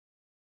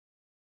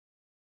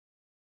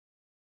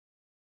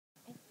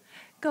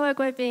各位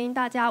贵宾，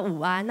大家午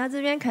安。那这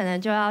边可能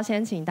就要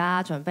先请大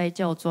家准备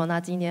就座。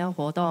那今天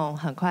活动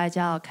很快就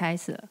要开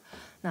始了。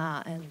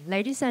那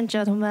ladies and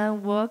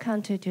gentlemen,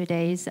 welcome to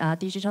today's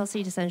Digital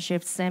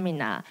Citizenship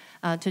Seminar.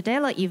 Today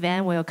the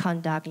event will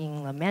conduct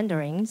in the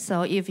Mandarin.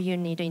 So if you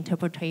need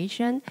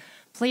interpretation,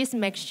 please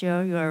make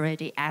sure you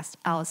already asked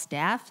our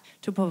staff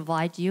to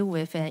provide you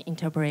with an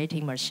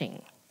interpreting machine.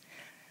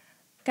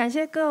 感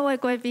谢各位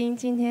贵宾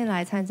今天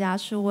来参加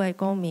数位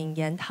公民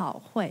研讨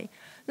会。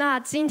那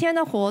今天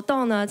的活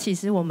动呢，其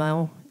实我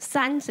们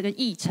这个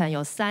议程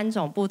有3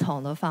种不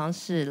同的方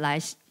式来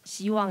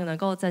希望能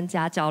够增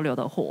加交流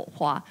的火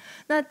花。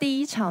那第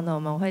一场呢，我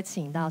们会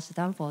请到史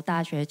丹佛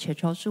大学全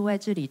球数位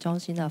治理中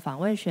心的访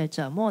问学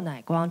者莫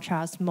乃光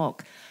Charles Mock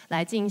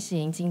来进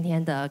行今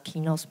天的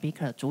Keynote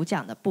Speaker 主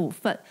讲的部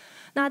分。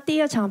那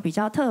第2场比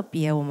较特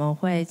别，我们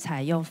会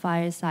采用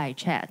Fireside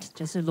Chat，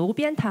 就是炉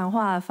边谈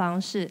话的方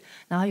式，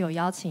然后有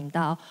邀请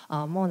到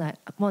莫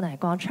乃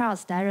光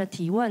Charles 担任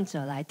提问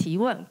者来提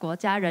问国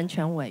家人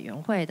权委员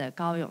会的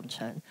高永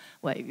成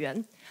委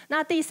员。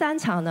那第3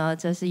场呢，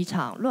这是一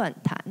场论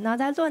坛。那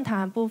在论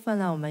坛部分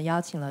呢，我们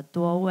邀请了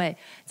多位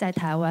在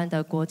台湾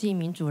的国际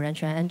民主人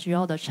权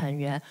NGO 的成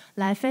员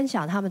来分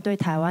享他们对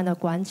台湾的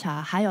观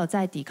察，还有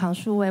在抵抗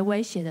数位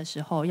威胁的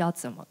时候要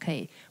怎么可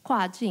以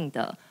跨境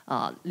的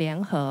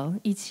联合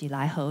一起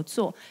来合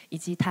作，以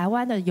及台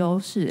湾的优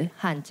势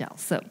和角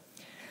色。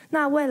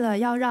那为了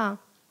要让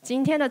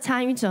今天的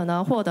参与者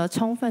呢获得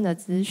充分的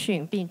资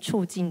讯并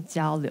促进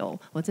交流，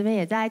我这边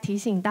也在提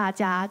醒大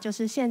家，就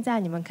是现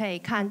在你们可以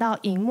看到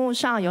荧幕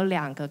上有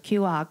2个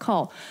QR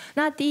code。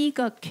那第一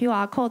个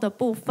QR code 的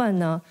部分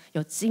呢，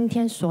有今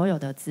天所有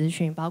的资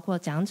讯，包括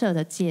讲者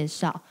的介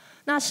绍。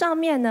那上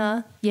面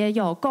呢也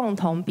有共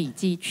同笔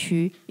记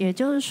区，也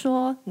就是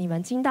说，你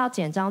们进到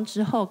简章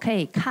之后，可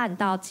以看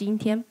到今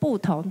天不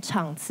同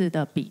场次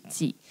的笔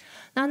记。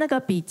那个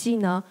笔记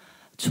呢，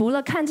除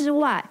了看之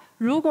外，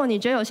如果你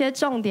觉得有些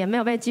重点没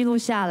有被记录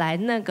下来，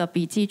那个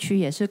笔记区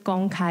也是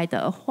公开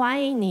的，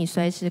欢迎你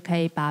随时可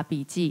以把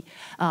笔记，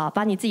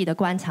把你自己的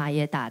观察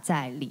也打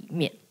在里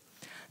面。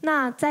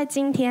那在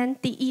今天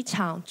第1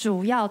场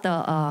主要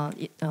的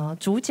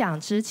主讲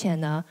之前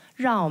呢，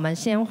让我们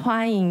先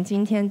欢迎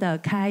今天的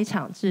开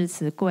场致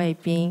辞贵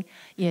宾，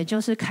也就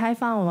是开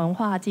放文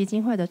化基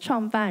金会的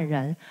创办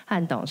人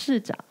和董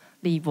事长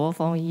李柏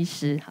峰医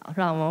师。好，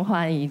让我们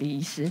欢迎李医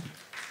师。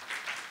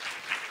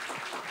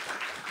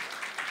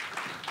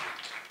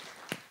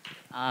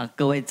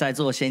各位在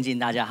座先进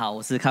大家好，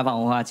我是开放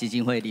文化基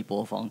金会李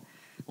柏峰，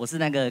我是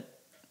那个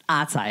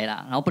阿宅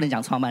啦，然后不能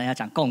讲创办人，要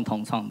讲共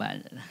同创办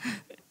人。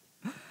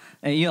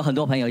因为有很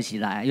多朋友一起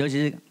来，尤其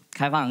是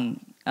开放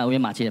维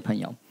马街的朋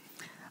友。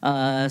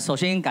首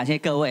先感谢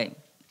各位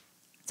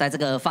在这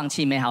个放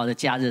弃美好的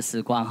假日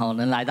时光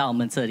能来到我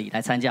们这里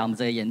来参加我们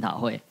这个研讨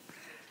会。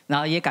然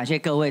后也感谢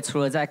各位，除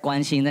了在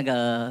关心那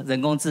个人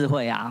工智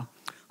慧会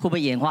不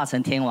会演化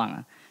成天网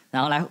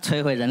然后来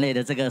摧毁人类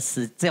的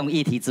这种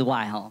议题之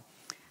外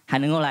还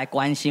能够来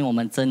关心我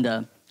们真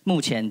的目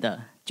前的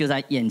就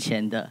在眼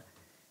前的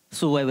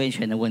数位威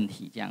权的问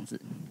题这样子。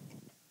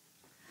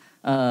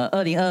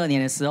2022年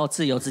的时候，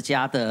自由之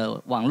家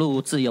的网络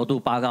自由度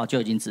报告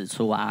就已经指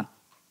出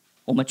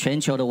我们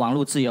全球的网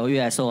络自由越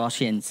来受到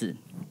限制，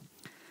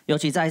尤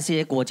其在这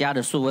些国家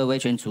的数位威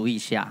权主义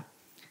下，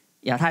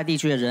亚太地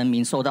区的人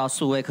民受到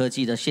数位科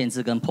技的限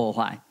制跟破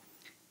坏，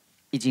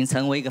已经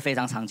成为一个非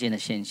常常见的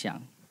现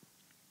象。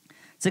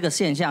这个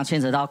现象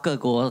牵扯到各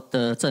国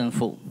的政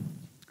府、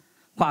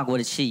跨国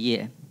的企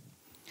业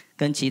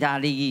跟其他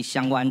利益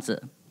相关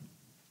者，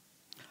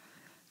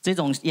这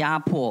种压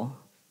迫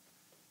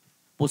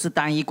不是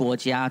单一国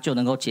家就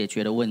能够解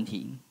决的问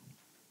题，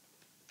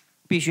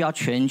必须要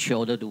全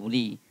球的努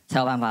力才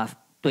有办法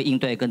应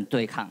对跟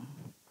对抗。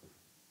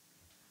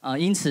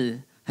因此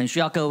很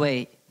需要各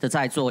位的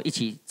在座一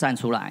起站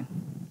出来，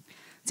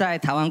在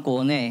台湾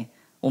国内，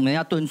我们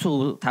要敦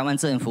促台湾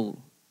政府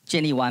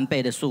建立完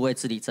备的数位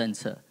治理政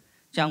策，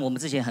像我们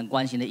之前很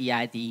关心的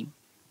EID，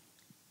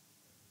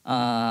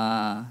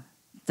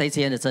 这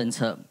些的政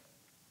策，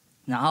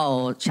然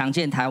后强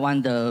健台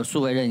湾的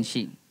数位韧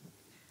性。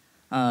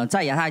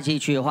在亚太地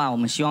区的话，我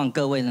们希望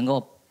各位能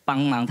够帮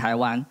忙台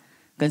湾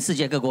跟世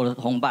界各国的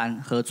同伴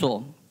合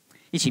作，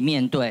一起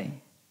面对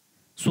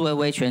数位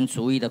威权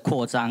主义的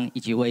扩张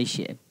以及威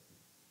胁。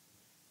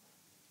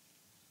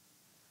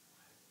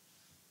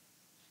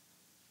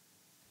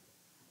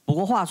不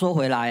过话说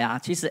回来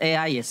其实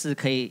AI 也是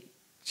可以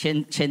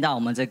牵到我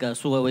们这个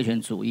数位威权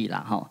主义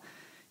啦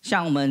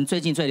像我们最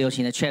近最流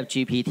行的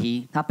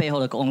ChatGPT， 它背后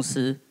的公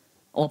司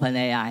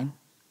OpenAI。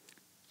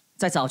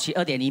在早期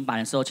 2.0 版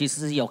的时候，其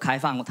实是有开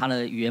放它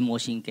的语言模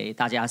型给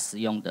大家使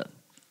用的。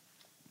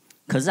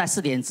可是，在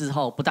4年之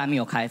后，不但没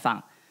有开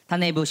放，它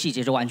内部细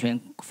节就完全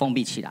封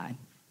闭起来。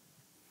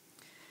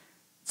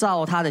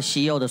照他的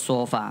CEO 的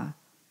说法，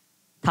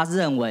他是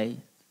认为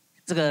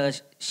这个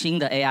新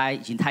的 AI 已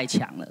经太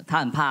强了，他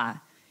很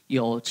怕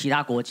有其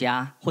他国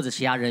家或者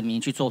其他人民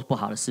去做不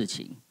好的事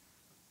情。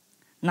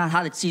那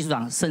他的技术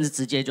长甚至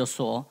直接就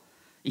说，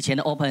以前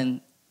的 Open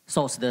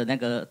Source 的那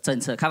个政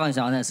策，开放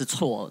型政策是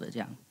错的这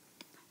样。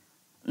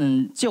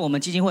就我们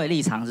基金会的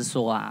立场是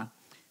说啊，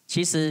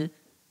其实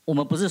我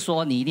们不是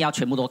说你一定要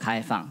全部都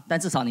开放，但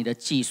至少你的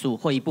技术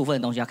或一部分的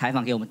东西要开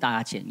放给我们大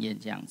家检验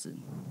这样子。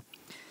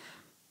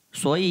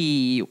所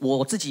以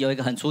我自己有一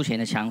个很粗浅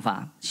的想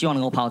法，希望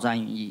能够抛砖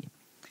引玉。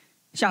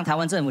像台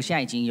湾政府现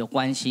在已经有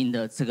关心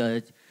的这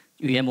个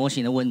语言模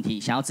型的问题，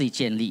想要自己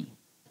建立。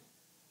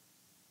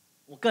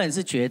我个人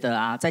是觉得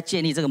啊，在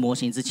建立这个模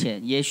型之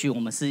前，也许我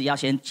们是要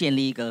先建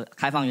立一个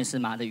开放源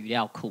码的语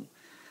料库。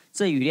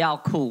这语料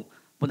库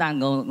不但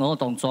能够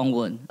懂中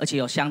文，而且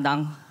有相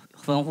当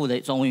丰富的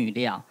中文语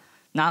料，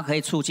那可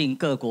以促进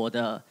各国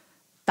的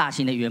大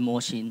型的语言模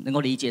型能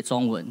够理解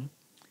中文，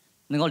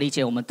能够理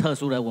解我们特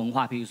殊的文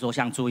化，比如说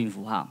像注音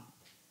符号。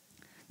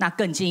那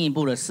更进一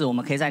步的是，我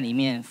们可以在里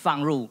面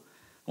放入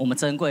我们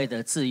珍贵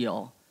的自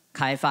由、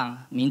开放、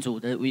民主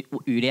的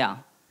语料。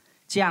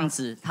这样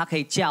子，它可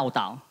以教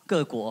导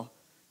各国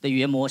的语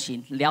言模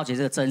型了解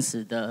这个真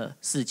实的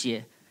世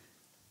界，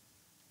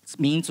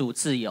民主、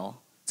自由，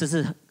这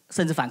是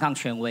甚至反抗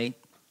权威，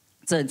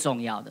这很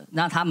重要的。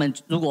那他们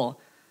如果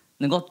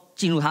能够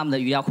进入他们的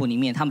语料库里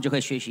面，他们就可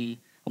以学习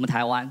我们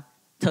台湾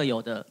特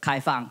有的开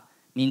放、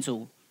民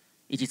主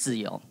以及自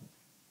由。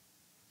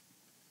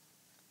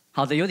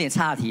好的，有点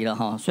岔题了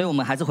哈，所以我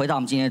们还是回到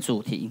我们今天的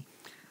主题。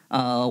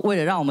为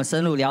了让我们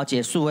深入了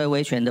解数位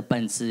威权的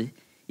本质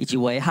以及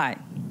危害，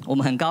我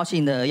们很高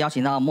兴的邀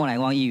请到莫乃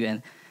光议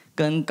员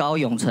跟高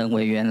永成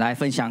委员来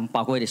分享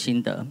宝贵的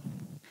心得。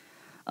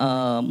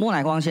莫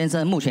乃光先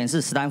生目前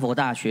是史丹佛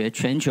大学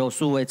全球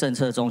数位政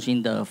策中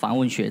心的访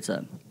问学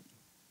者，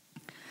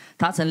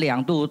他曾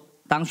2度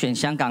当选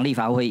香港立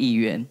法会议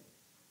员，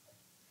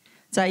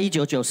在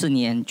1994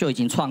年就已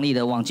经创立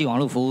了网际网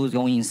络服务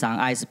供应商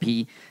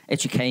ISP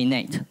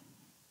HKNet，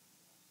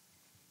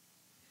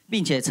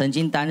 并且曾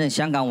经担任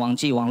香港网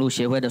际网络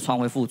协会的创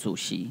会副主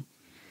席、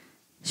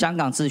香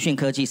港资讯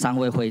科技商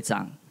会会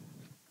长、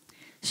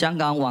香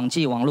港网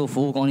际网络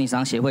服务供应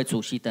商协会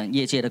主席等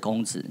业界的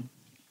公职。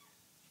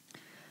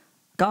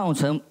高永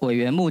成委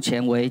员目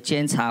前为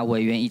监察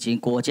委员以及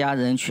国家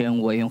人权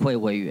委员会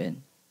委员。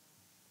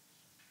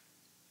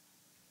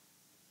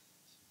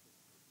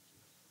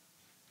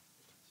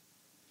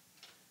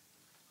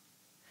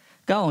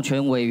高永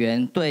成委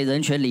员对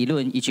人权理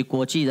论以及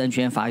国际人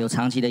权法有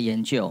长期的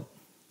研究，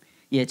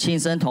也亲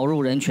身投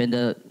入人权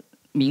的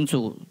民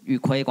主与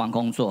推广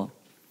工作。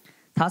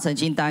他曾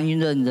经担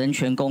任人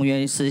权公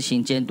约施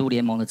行监督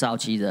联盟的召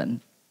集人、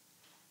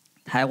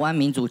台湾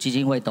民主基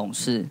金会董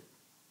事、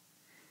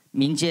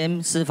民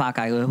间司法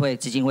改革会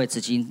基金会执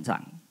行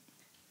长。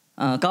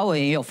高委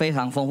员也有非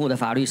常丰富的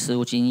法律实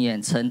务经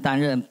验，曾担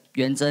任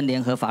元真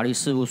联合法律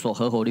事务所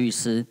合伙律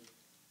师、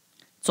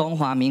中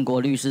华民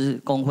国律师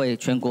公会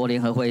全国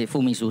联合会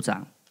副秘书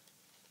长。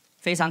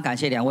非常感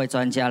谢2位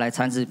专家来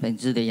参与本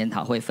次的研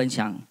讨会，分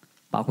享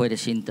宝贵的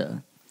心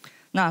得。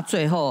那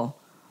最后，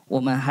我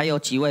们还有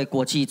几位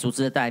国际组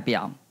织的代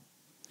表，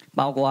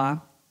包括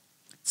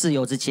自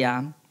由之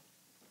家、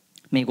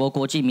美国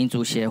国际民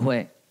主协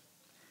会、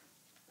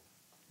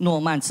诺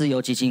曼自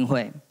由基金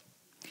会，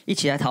一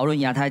起来讨论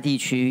亚太地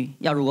区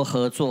要如何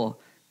合作，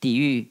抵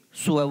御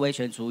数位威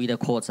权主义的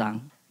扩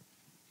张。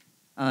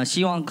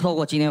希望透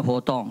过今天的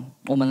活动，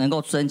我们能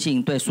够增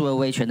进对数位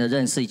威权的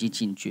认识以及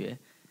警觉，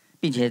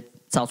并且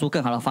找出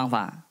更好的方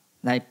法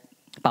来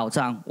保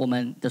障我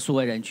们的数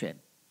位人权。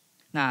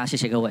那谢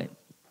谢各位。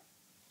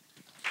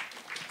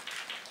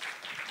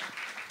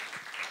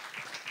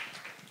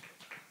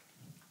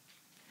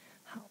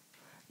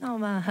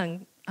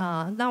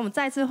好，那我们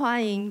再次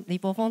欢迎李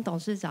柏峰董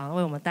事长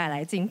为我们带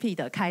来精辟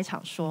的开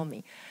场说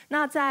明。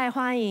那在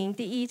欢迎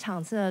第1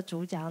场次的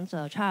主讲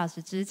者 Charles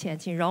之前，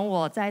请容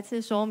我再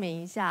次说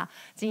明一下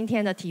今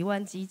天的提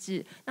问机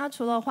制。那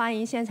除了欢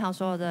迎现场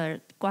所有的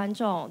观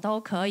众都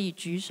可以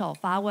举手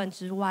发问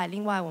之外，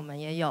另外我们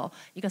也有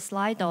一个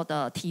sildes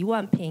的提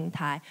问平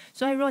台，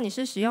所以如果你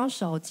是使用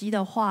手机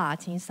的话，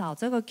请扫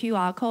这个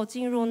QR code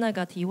进入那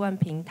个提问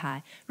平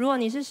台。如果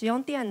你是使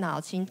用电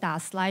脑，请打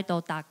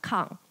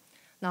sildes.com。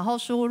然后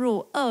输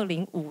入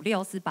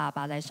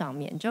20564888在上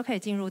面，你就可以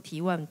进入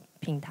提问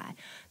平台。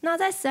那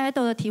在 sildes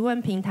的提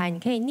问平台，你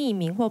可以匿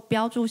名或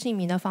标注姓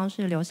名的方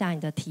式留下你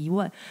的提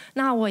问。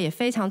那我也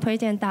非常推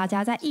荐大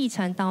家在议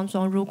程当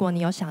中，如果你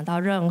有想到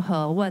任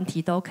何问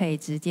题，都可以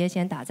直接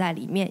先打在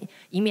里面，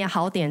以免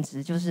好点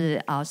子就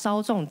是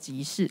稍纵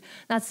即逝。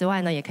那此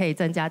外呢，也可以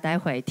增加待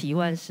会提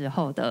问时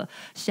候的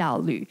效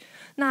率。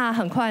那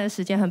很快的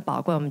时间很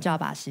宝贵，我们就要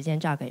把时间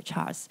交给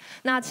Charles。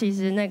那其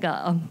实那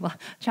个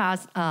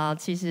Charles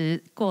其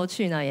实过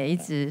去呢也一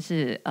直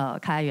是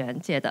开源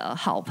界的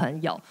好朋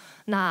友。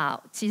那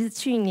其实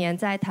去年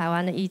在台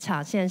湾的一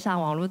场线上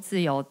网络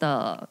自由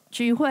的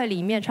聚会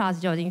里面 ，Charles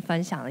就已经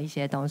分享了一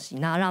些东西，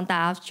那让大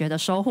家觉得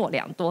收获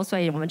良多，所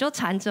以我们就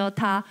缠着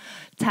他，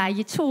才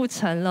促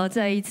成了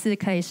这一次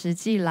可以实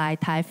际来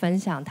台分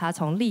享他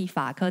从立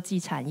法、科技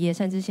产业，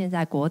甚至现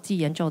在国际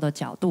研究的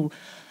角度，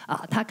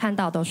他看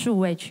到的数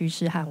位趋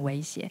势和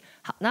威胁。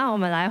好，那我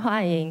们来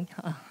欢迎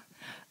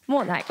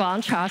莫乃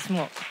光 Charles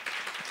Mo。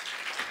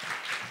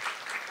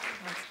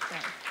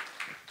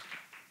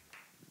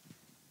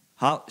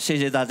好，谢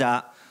谢大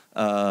家。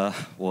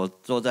我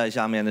坐在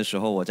下面的时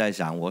候，我在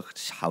想，我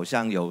好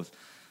像有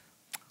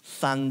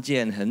3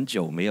件很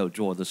久没有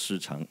做的事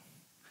情，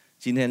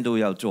今天都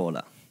要做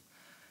了。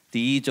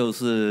第一就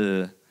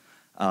是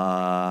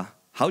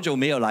好久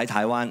没有来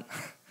台湾，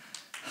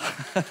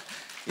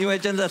因为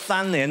真的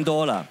3年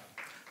多了。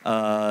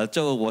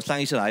就我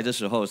上一次来的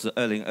时候是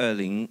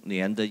2020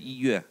年的1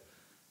月。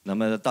那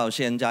么到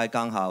现在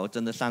刚好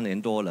真的3年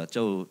多了，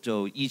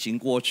就疫情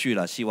过去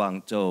了，希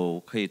望就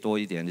可以多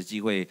一点的机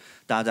会，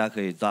大家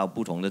可以到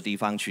不同的地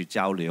方去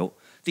交流。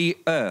第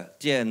2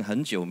件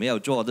很久没有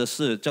做的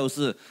事，就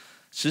是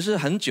其实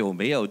很久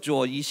没有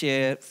做一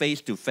些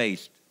face to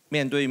face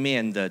面对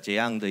面的这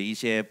样的一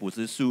些不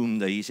是 Zoom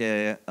的一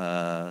些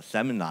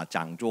seminar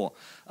讲座，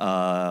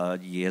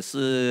也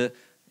是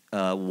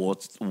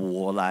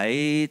我来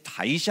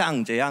台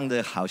上这样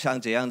的，好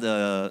像这样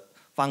的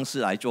方式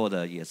来做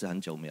的，也是很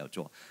久没有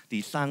做。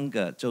第3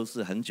个就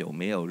是很久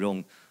没有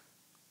用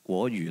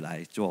国语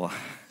来做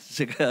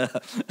这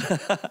个，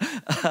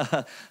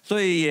所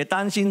以也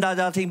担心大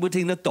家听不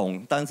听得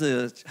懂，但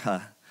是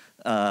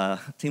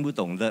听不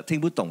懂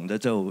的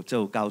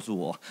就告诉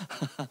我，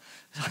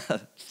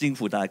辛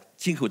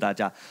苦大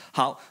家。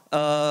好，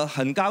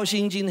很高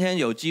兴今天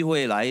有机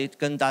会来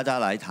跟大家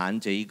来谈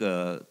这一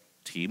个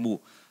题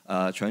目。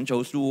全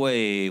球数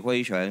位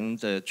威权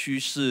的趋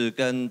势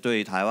跟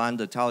对台湾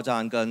的挑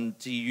战跟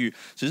机遇，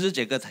其实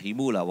这个题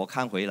目了，我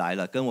看回来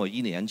了，跟我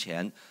1年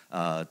前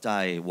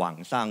在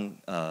网上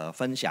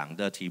分享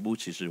的题目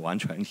其实完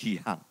全一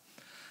样。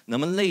那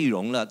么内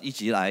容呢，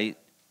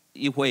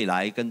一会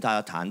来跟大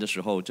家谈的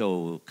时候，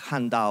就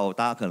看到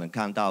大家可能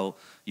看到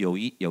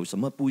有什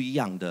么不一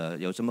样的，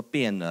有什么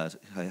变了，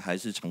还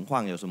是情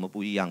况有什么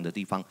不一样的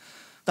地方。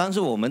但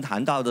是我们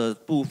谈到的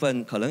部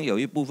分，可能有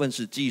一部分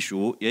是技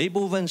术，有一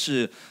部分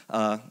是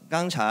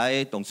刚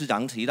才董事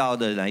长提到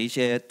的那一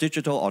些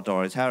Digital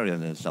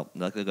Authoritarianism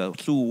的这个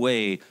数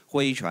位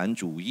威权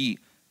主义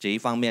这一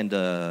方面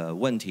的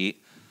问题，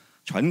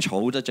全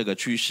球的这个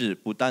趋势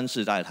不单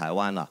是在台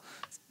湾了，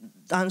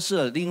但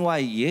是另外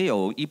也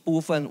有一部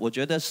分，我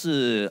觉得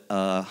是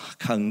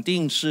肯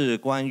定是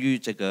关于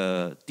这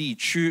个地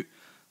区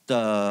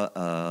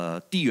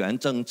的地缘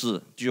政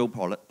治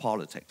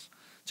geopolitics。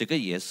这个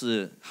也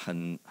是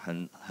很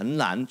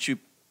难去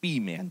避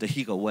免的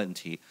一个问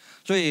题，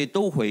所以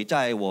都会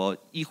在我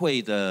议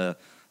会的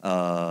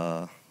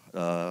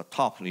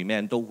talk 里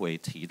面都会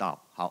提到。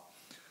好，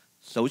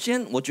首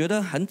先我觉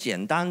得很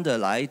简单的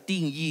来定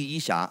义一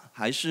下，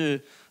还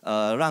是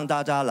让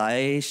大家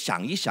来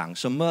想一想，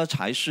什么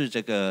才是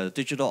这个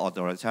Digital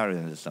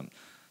Authoritarianism，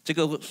 这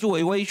个数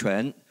位威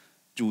权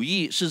主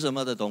义是什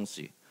么的东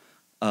西？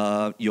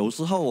有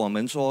时候我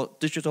们说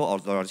Digital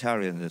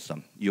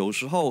Authoritarianism， 有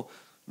时候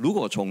如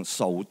果从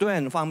手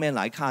段方面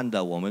来看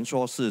的，我们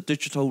说是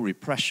digital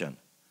repression。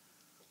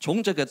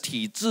从这个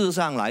体制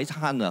上来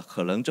看呢，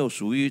可能就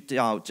属于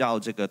叫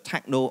这个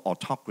techno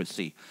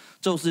autocracy，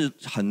 就是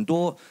很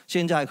多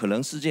现在可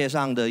能世界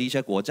上的一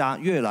些国家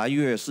越来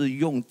越是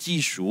用技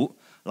术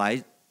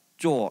来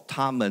做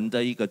他们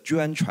的一个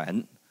专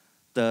权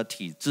的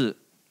体制，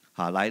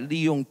来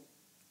利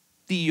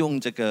用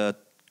这个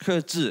科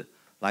技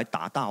来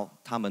达到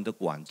他们的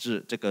管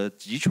制，这个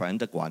集权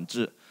的管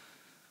制。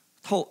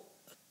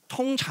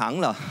通常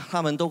呢，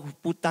他们都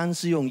不单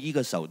是用一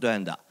个手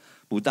段的，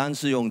不单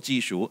是用技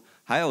术，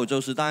还有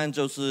就是当然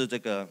就是这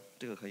个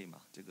可以吗？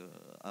这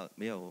个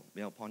没有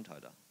pointer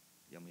的，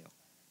有没有？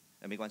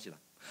没关系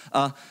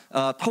了。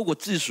透过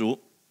技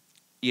术，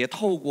也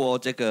透过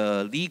这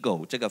个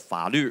legal 这个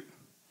法律，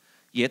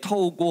也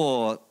透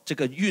过这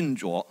个运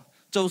作，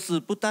就是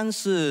不单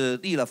是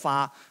立了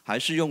法，还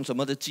是用什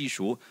么的技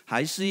术，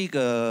还是一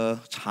个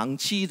长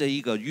期的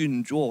一个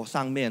运作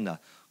上面呢，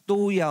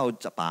都要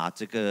把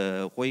这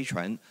个威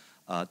权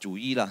主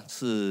义呢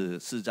是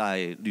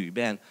在里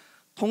面。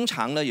通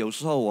常呢，有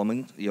时候我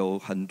们有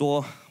很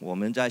多我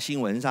们在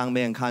新闻上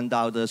面看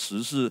到的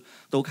时事，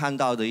都看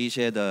到的一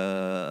些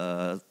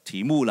的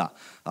题目了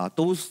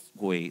都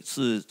会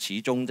是其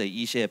中的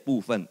一些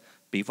部分。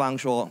比方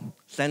说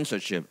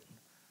censorship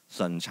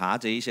审查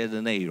这一些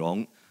的内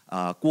容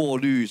过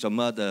滤什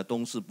么的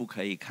东西不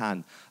可以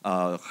看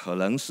可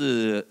能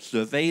是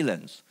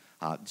surveillance。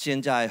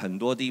现在很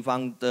多地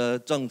方的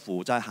政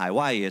府在海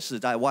外也是，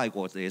在外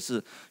国也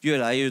是越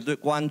来越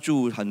关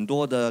注很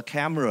多的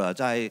camera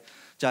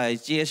在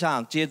街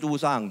道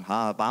上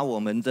把我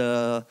们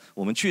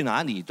去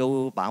哪里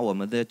都把我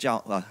们的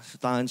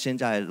当然现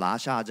在拿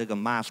下这个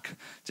mask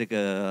这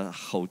个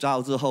口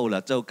罩之后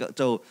了，就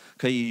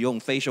可以用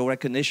facial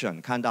recognition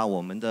看到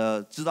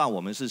知道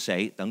我们是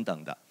谁等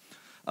等的。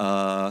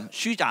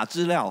虚假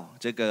资料，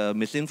这个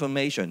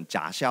misinformation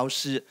假消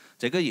息，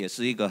这个也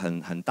是一个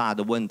很大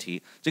的问题。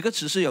这个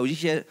其实有一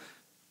些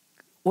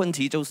问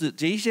题，就是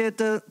这一些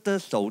的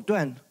手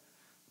段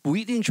不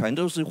一定全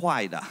都是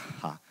坏的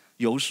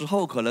有时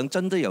候可能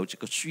真的有这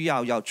个需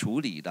要处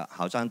理的，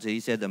好像这一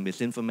些的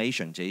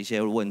misinformation 这一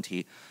些问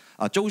题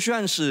就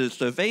算是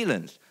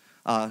surveillance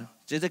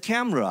这些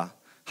camera，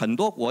 很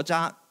多国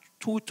家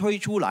推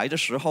出来的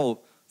时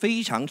候，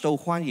非常受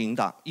欢迎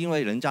的，因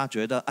为人家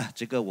觉得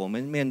这个我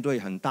们面对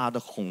很大的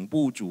恐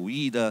怖主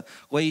义的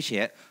威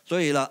胁，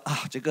所以呢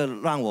这个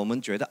让我们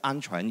觉得安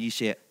全一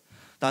些。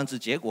但是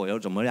结果又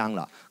怎么样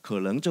了？可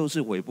能就是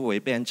会不会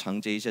变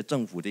成这一些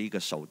政府的一个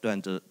手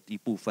段的一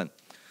部分。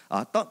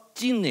到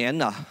今年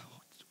呢，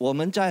我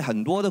们在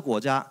很多的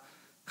国家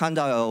看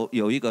到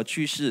有一个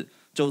趋势，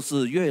就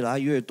是越来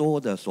越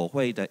多的所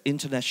谓的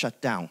Internet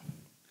shutdown。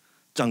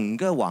整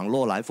个网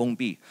络来封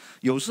闭，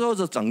有时候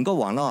是整个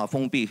网络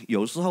封闭，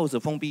有时候是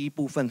封闭一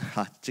部分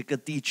这个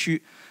地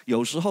区，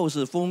有时候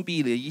是封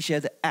闭了一些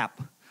的 App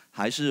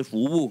还是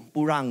服务，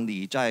不让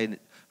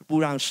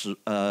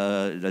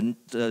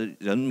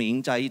人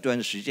民在一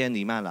段时间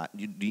里面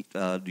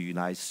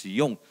来使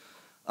用。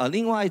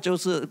另外就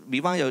是比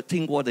方有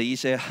听过的一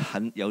些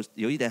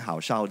有一点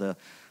好笑的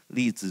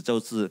例子，就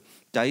是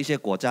在一些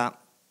国家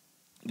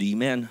里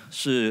面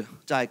是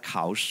在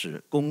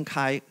公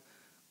开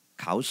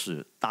考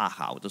试大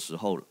考的时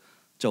候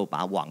就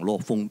把网络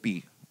封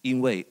闭，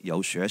因为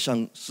有学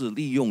生是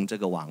利用这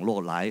个网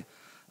络来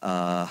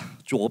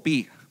作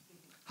弊，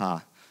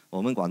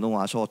我们广东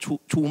话说出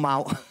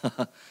猫，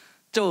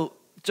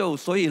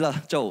所以呢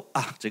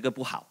这个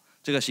不好，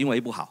这个行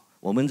为不好，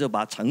我们就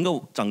把整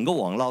个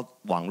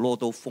网络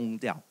都封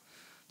掉，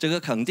这个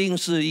肯定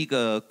是一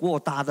个过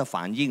大的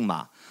反应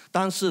嘛。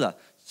但是呢，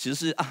其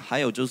实还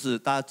有就是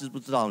大家知不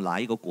知道哪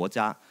一个国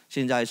家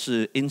现在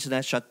是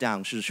Internet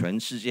shutdown 是全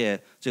世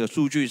界这个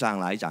数据上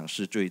来讲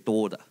是最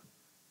多的？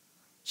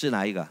是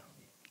哪一个？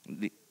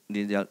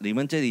你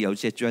们这里有一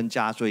些专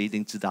家，所以一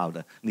定知道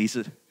的。你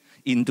是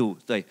印度，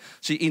对，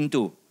是印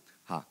度。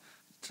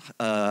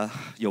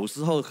有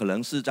时候可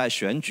能是在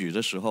选举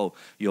的时候，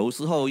有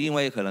时候因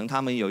为可能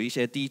他们有一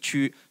些地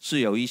区是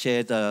有一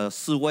些的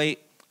示威，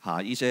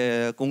一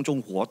些公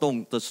众活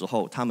动的时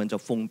候，他们就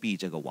封闭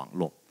这个网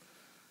络。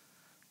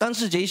但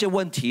是这一些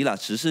问题了，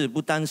只是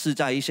不单是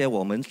在一些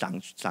我们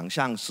想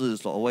象是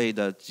所谓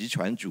的极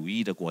权主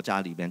义的国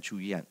家里面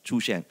出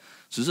现，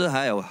只是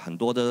还有很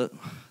多的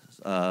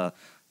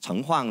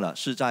情况了，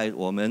是在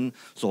我们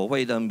所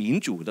谓的民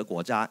主的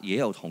国家也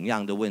有同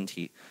样的问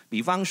题。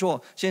比方说，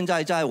现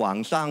在在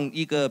网上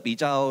一个比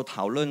较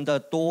讨论的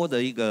多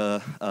的一个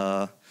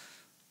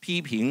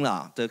批评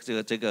了的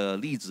这个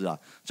例子啊，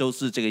就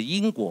是这个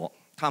英国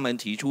他们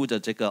提出的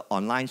这个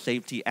Online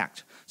Safety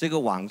Act。这个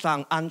网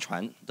上安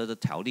全的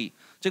条例，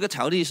这个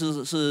条例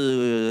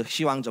是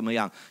希望怎么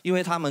样？因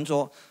为他们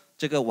说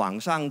这个网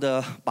上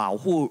的保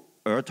护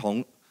儿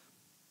童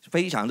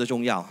非常的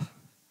重要，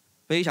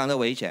非常的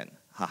危险，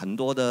很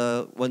多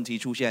的问题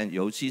出现，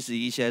尤其是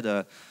一些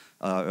的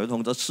儿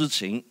童的色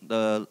情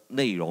的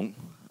内容，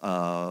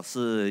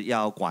是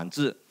要管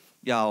制，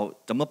要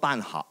怎么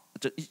办好？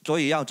所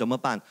以要怎么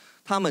办？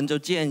他们就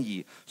建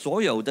议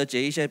所有的这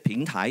一些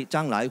平台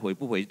将来会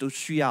不会都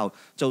需要，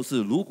就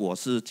是如果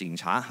是警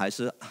察还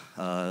是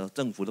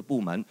政府的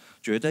部门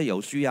觉得有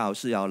需要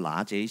是要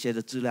拿这一些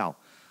的资料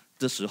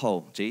的时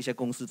候，这一些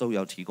公司都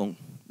要提供。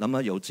那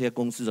么有些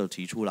公司就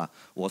提出了，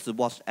我是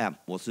WhatsApp，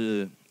 我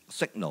是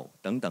Signal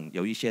等等，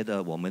有一些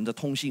的我们的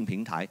通信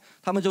平台，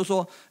他们就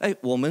说，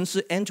我们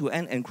是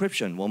end-to-end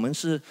encryption， 我们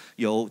是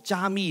有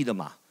加密的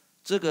嘛，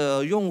这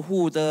个用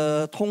户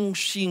的通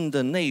信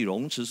的内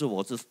容其实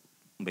我是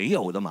没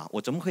有的嘛，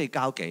我怎么可以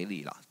交给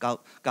你了？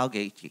交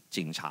给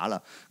警察了？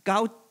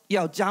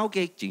要交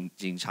给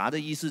警察的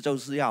意思就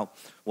是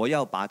我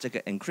要把这个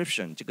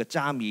encryption 这个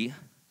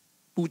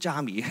不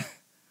加密，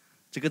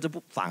这个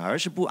反而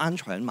是不安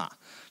全嘛。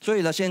所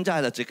以呢，现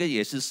在呢，这个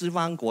也是西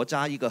方国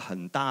家一个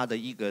很大的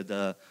一个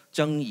的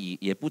争议，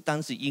也不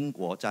单是英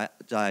国，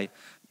在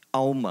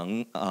欧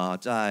盟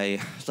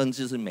甚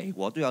至是美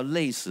国都要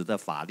类似的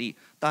法律。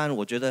当然，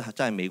我觉得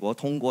在美国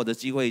通过的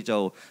机会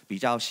就比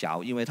较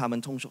小，因为他们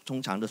通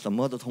常的什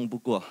么都通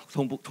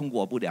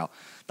过不了。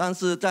但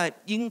是在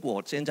英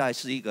国现在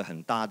是一个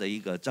很大的一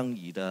个争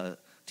议的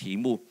题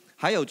目。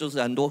还有就是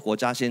很多国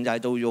家现在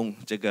都用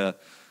这个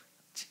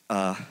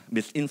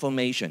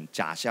misinformation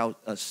假消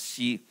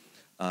息。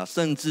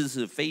甚至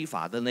是非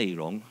法的内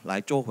容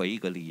来作为一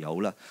个理由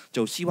了，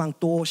就希望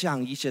多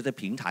向一些的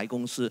平台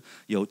公司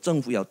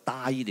政府有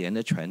大一点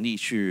的权利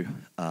去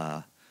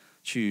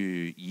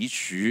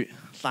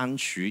删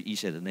除一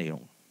些的内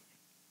容。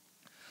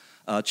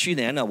去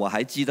年呢，我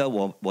还记得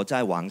我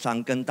在网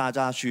上跟大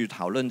家去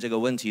讨论这个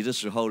问题的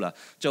时候了，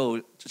就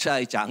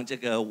在讲这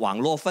个网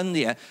络分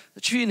裂。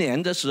去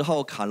年的时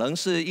候可能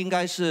应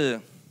该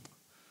是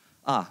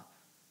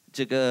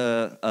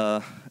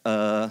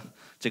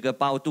这个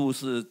报度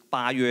是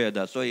8月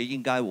的，所以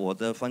应该我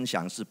的分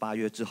享是8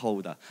月之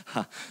后的。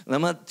那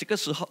么这个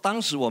时候，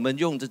当时我们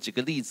用的几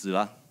个例子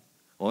了，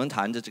我们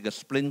谈的这个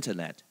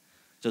splinternet，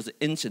 就是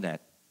Internet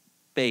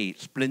被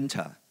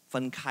splinter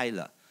分开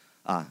了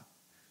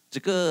这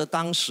个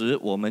当时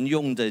我们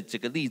用的这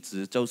个例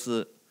子就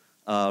是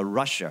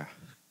Russia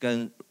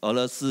跟俄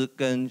罗斯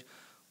跟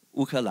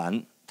乌克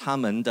兰他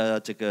们的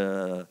这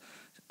个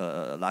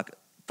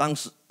当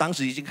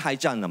时已经开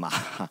战了嘛，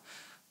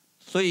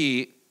所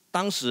以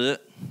当时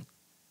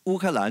乌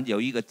克兰有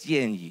一个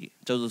建议，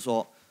就是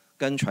说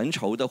跟全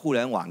球的互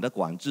联网的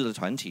管制的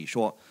团体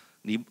说，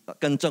你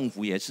跟政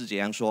府也是这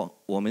样说，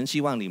我们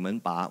希望你们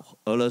把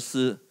俄罗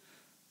斯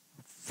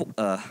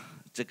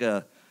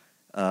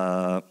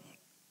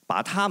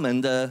把他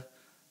们的，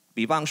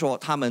比方说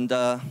他们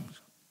的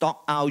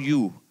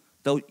 .ru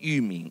都域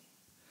名，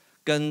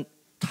跟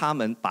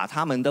把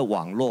他们的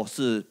网络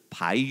是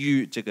排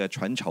于这个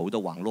全球的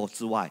网络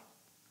之外。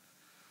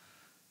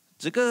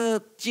这个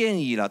建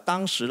议了，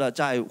当时呢，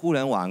在互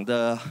联网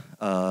的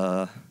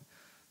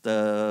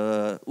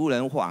互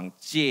联网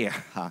界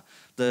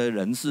的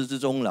人士之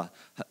中了，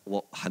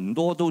我很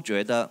多都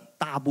觉得，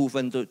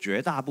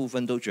绝大部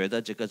分都觉得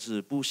这个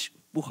是不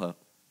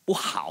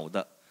好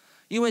的，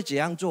因为这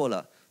样做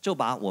了，就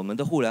把我们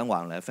的互联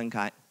网来分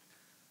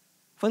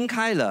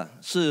开了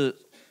是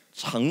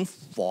惩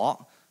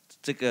罚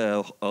这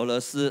个俄罗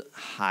斯，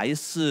还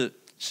是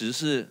只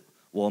是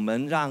我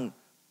们让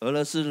俄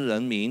罗斯的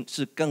人民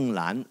是更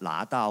难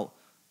拿到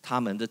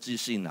他们的资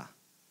讯啊？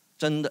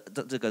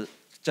这个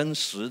真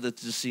实的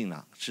资讯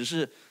啊，只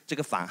是这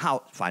个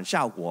反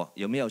效果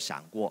有没有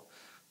想过？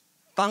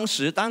但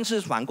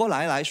是反过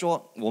来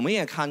说，我们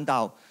也看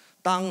到，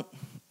当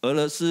俄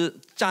罗斯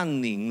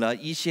占领了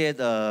一些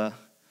的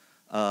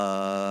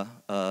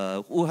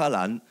乌克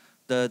兰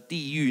的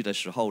地域的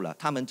时候了，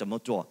他们怎么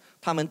做？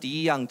他们第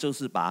一样就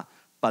是把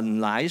本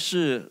来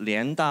是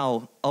连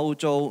到欧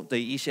洲的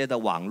一些的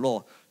网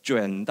络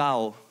卷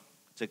到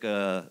这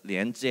个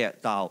连接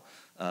到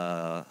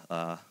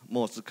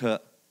莫斯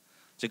科，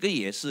这个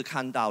也是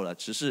看到了。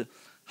只是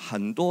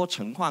很多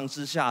情况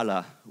之下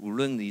了，无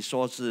论你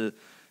说是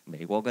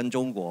美国跟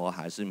中国，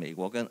还是美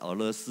国跟俄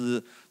罗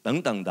斯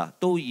等等的，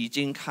都已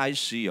经开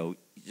始有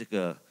这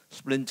个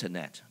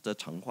Splinternet 的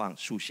情况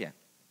出现。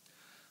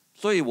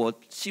所以我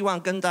希望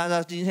跟大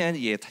家今天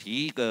也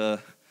提一个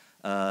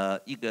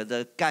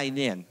的概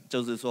念，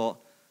就是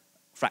说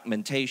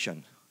fragmentation。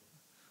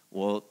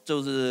我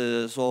就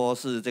是说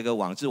是这个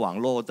网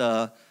络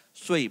的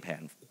碎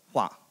片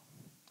化，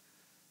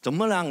怎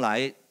么样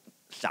来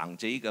想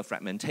这一个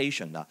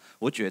fragmentation 呢？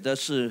我觉得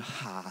是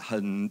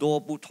很多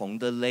不同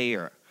的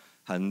layer，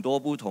 很多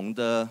不同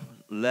的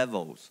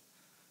levels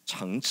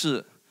层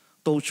次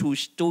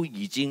都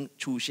已经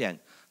出现，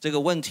这个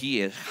问题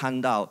也看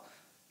到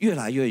越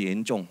来越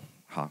严重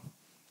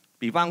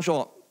比方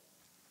说，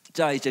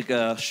在这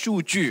个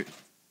数据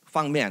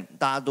方面，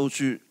大家都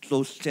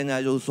现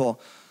在都说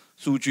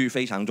数据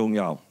非常重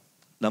要。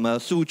那么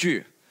数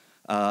据，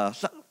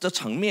这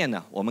层面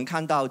呢，我们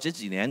看到这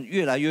几年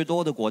越来越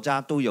多的国家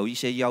都有一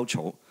些要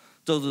求，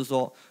就是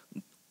说，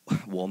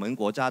我们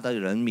国家的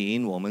人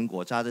民、我们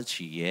国家的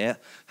企业，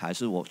还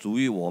是属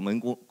于我们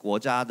国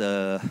家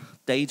的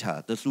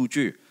data 的数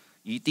据，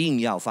一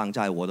定要放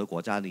在我的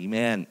国家里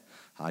面。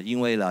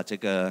因为了这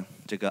个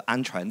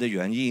安全的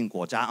原因，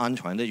国家安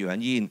全的原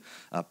因，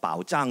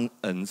保障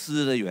隐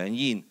私的原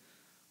因，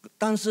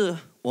但是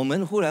我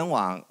们互联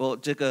网，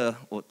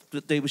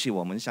对不起，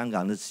我们香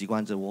港的习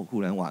惯这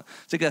互联网，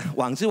这个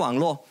网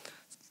络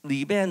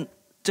里边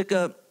这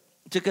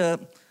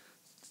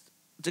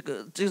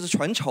是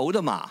全球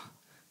的嘛，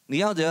你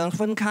要这样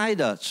分开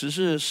的，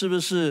是不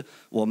是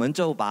我们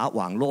就把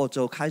网络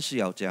就开始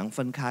要这样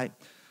分开？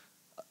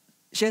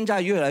现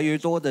在越来越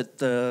多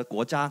的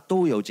国家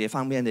都有这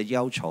方面的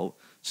要求，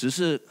只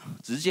是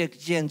直接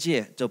间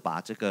接就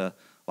把这个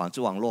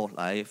网络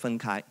来分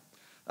开。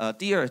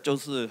第二就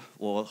是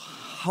我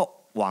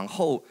往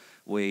后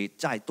会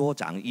再多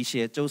讲一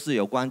些，就是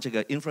有关这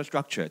个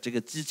infrastructure 这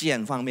个基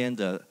建方面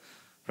的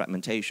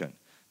fragmentation。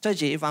在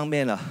这一方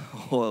面呢，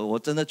我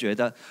真的觉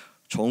得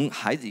从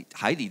海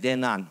底电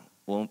缆，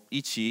我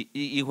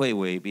一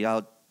会比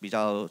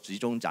较集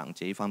中讲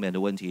这一方面的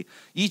问题，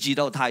一直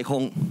到太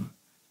空。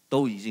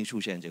都已经出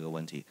现这个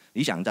问题。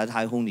你想在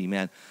太空里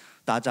面，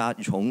大家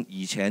从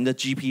以前的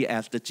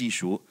GPS 的技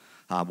术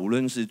无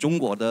论是中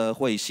国的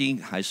卫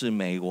星，还是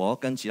美国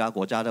跟其他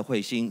国家的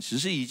卫星，其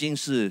实已经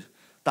是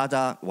大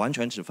家完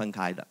全是分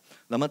开的。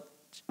那么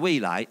未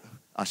来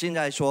现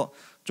在说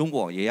中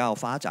国也要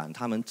发展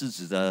他们自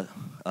己的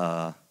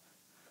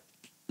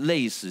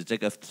类似这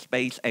个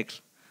SpaceX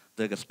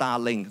这个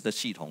Starlink 的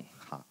系统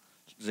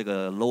这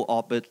个 low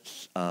orbit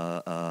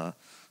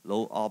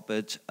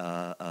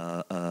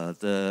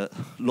的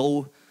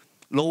low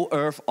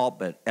Earth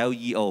orbit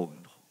LEO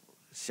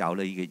小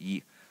了一个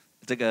E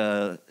这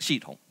个系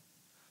统，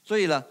所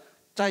以呢，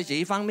在这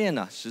一方面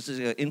呢，其实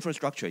这个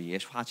infrastructure 也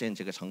发现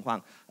这个情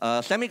况。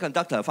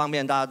semiconductor 方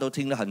面大家都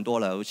听了很多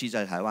了，尤其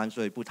在台湾，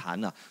所以不谈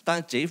了。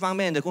但这一方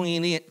面的供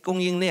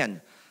应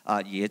链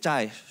也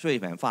在碎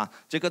片化，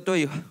这个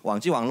对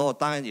网络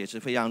当然也是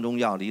非常重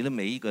要。你的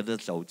每一个的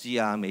手机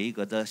每一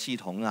个的系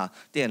统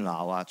电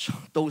脑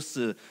都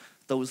是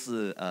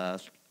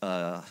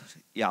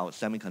要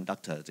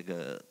semiconductor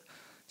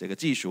这个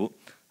技术。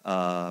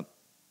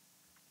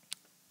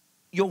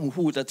用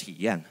户的体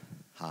验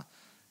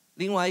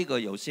另外一个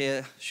有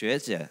些学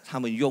者他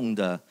们用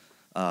的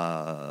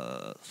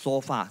说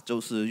法就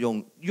是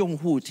用用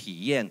户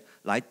体验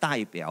来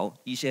代表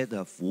一些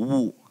的服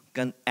务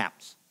跟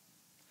apps。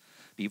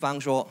比方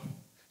说，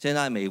现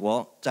在美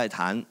国在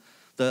谈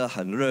的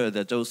很热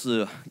的就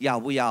是要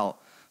不要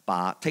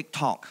把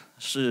TikTok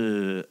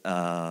是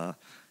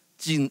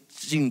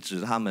禁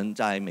止他们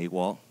在美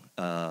国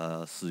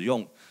使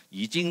用，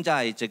已经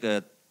在这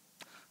个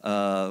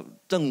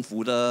政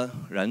府的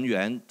人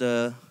员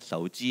的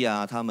手机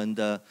啊，他们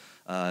的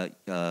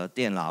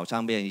电脑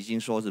上面已经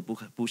说是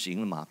不行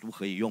了嘛，不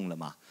可以用了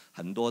嘛。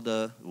很多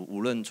的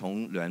无论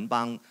从联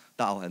邦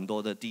到很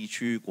多的地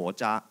区国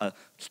家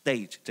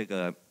state 这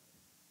个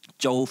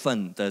州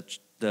份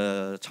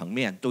的层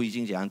面都已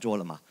经这样做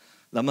了嘛。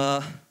那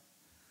么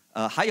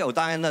还有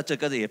当然呢，这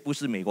个也不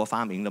是美国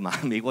发明的嘛，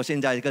美国现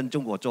在跟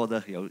中国做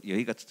的有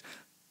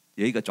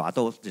一个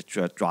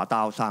抓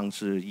到上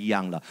是一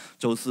样的，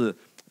就是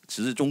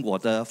其实中国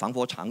的防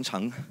火长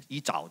城一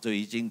早就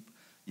已经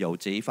有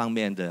这一方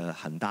面的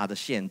很大的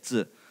限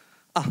制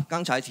啊。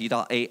刚才提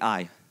到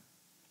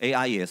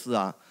AI 也是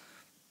啊，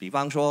比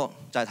方说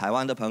在台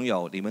湾的朋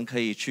友，你们可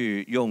以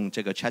去用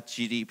这个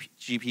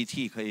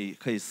ChatGPT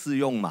可以试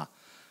用嘛。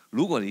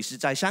如果你是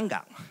在香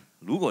港，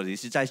如果你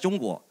是在中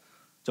国，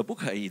就不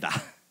可以的，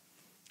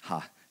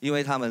哈，因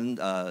为他们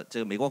这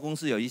个美国公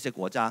司有一些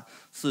国家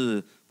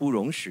是不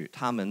容许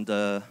他们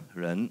的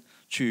人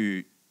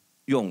去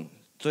用。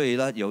所以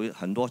呢，有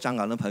很多香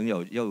港的朋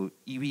友又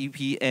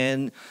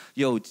VPN，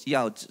 又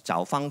要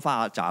找方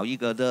法找一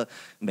个的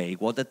美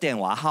国的电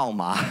话号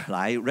码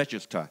来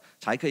register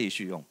才可以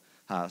试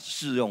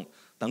用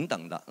等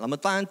等的。那么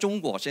当然，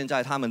中国现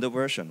在他们的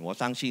version， 我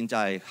相信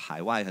在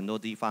海外很多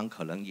地方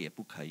可能也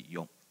不可以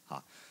用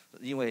啊，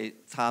因为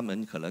他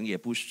们可能也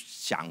不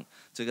想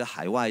这个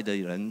海外的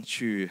人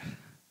去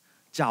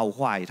教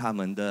坏他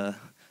们的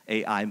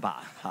AI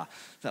吧，哈，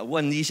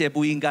问一些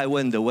不应该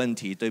问的问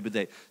题，对不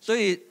对？所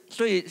以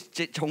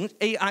从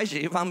AI 这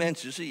一方面，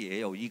其实也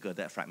有一个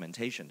的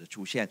fragmentation 的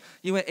出现，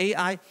因为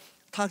AI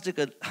它这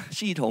个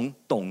系统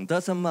懂得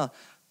什么，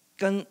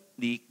跟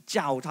你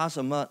教它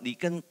什么，你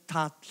跟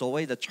它所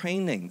谓的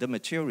training 的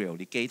material，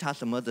 你给它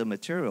什么的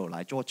material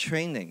来做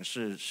training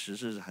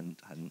是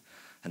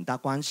很大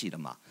关系的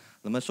嘛。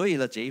那么所以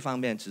呢，这一方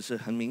面其实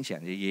很明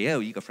显也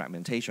有一个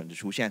fragmentation 的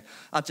出现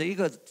啊，这一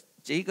个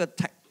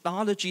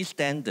technology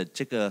standard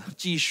这个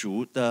技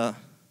术的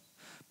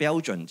标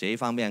准这一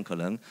方面，可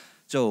能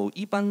就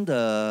一般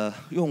的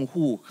用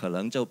户可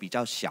能就比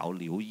较少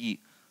留意，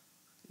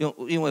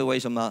因为为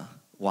什么？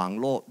网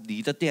络、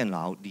你的电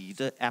脑、你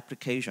的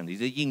application、你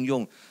的应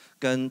用，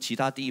跟其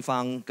他地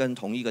方、跟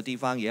同一个地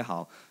方也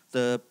好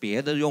的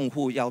别的用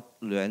户要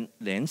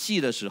联系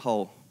的时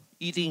候，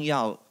一定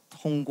要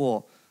通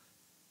过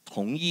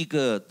同一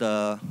个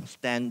的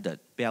standard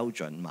标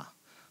准嘛，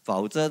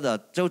否则的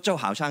就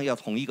好像要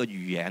同一个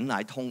语言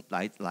来通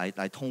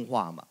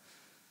话嘛。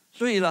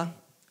所以呢，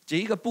这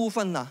一个部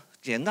分呢，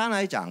简单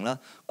来讲呢，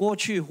过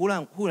去互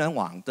联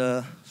网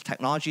的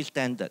technology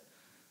standard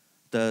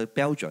的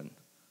标准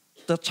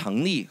的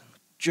成立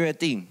决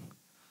定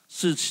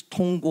是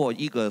通过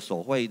一个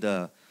所谓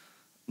的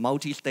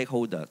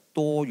multi-stakeholder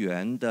多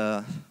元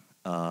的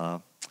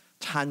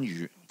参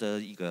与的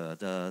一个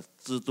的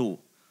制度，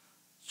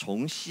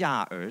从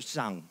下而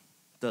上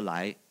的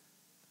来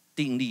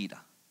订立的，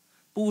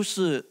不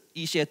是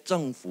一些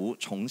政府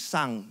从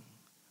上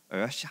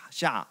而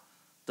下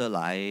的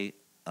来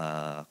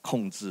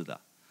控制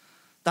的。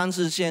但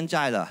是现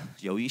在呢，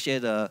有一些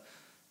的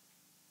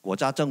国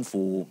家政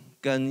府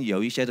跟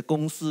有一些的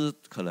公司，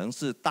可能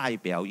是代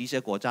表一些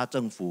国家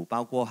政府，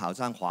包括好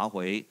像华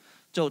为，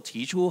就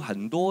提出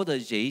很多的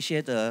这一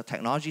些的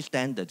technology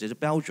standard 这些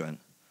标准。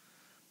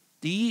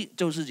第一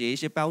就是这一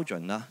些标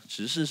准呢，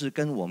其实是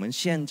跟我们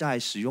现在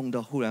使用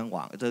的互联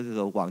网这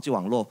个际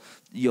网络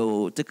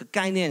有这个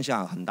概念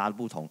上很大的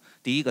不同。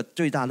第一个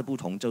最大的不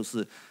同就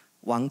是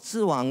际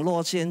网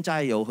络现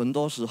在有很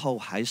多时候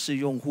还是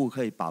用户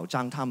可以保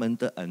障他们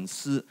的隐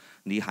私，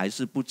你还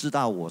是不知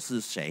道我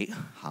是谁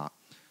哈。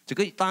这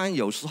个当然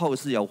有时候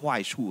是有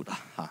坏处的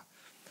哈，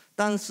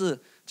但是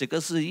这个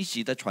是一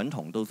直的传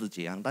统都是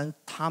这样。但是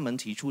他们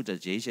提出的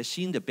这一些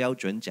新的标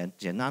准，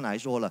简单来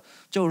说了，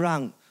就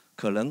让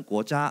可能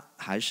国家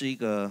还是一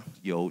个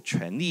有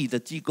权力的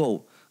机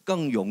构，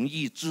更容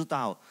易知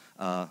道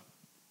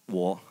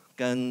我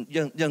跟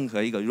任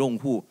何一个用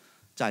户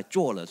在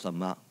做了什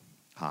么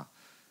哈。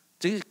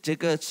这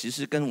个其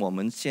实跟我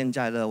们现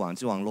在的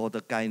际网络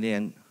的概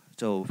念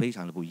就非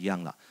常的不一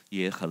样了，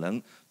也可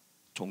能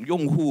从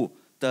用户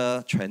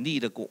的权利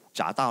的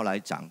角度来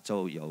讲，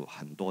就有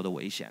很多的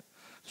危险。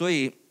所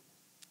以，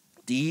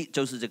第一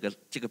就是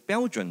这个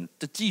标准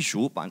的技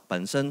术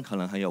本身可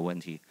能很有问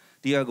题。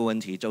第二个问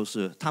题就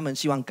是他们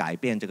希望改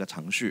变这个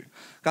程序。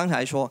刚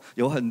才说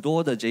有很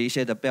多的这一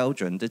些的标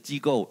准的机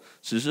构，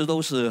其实都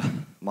是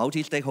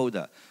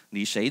multi-stakeholder，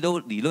 你谁都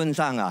理论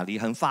上啊，你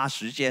很花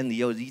时间，你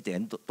有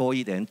多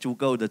一点足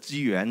够的资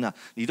源啊，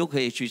你都可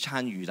以去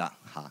参与的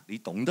哈。你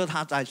懂得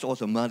他在说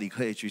什么，你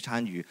可以去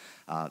参与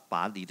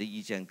把你的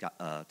意见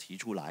提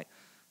出来。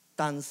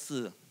但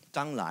是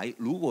将来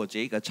如果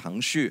这个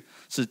程序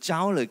是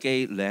交了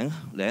给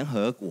联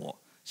合国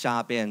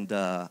下边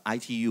的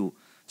ITU。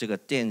这个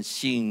电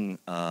信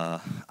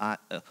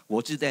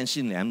国际电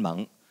信联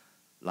盟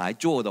来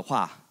做的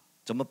话，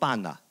怎么办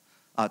呢？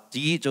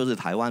第一就是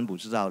台湾不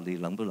知道你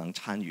能不能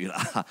参与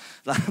了。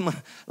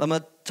那么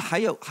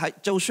还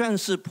就算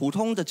是普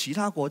通的其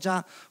他国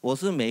家，我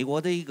是美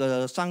国的一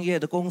个商业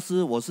的公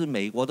司，我是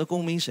美国的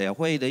公民社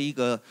会的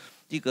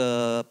一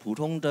个普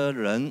通的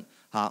人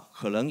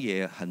可能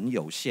也很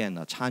有限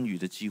的参与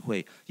的机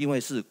会，因为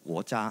是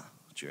国家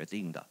决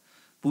定的。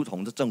不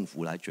同的政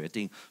府来决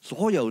定，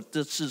所有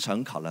的事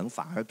情可能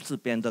反而是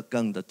变得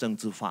更的政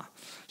治化。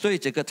所以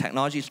这个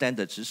technology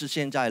standard 只是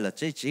现在了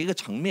这个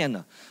层面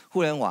呢，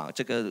互联网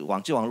这个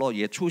网际网络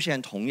也出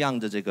现同样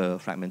的这个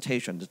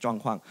fragmentation 的状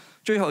况。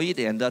最后一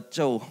点的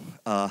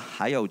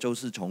还有就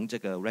是从这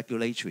个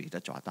regulatory 的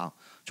角度，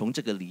从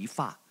这个立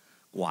法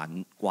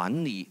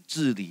管理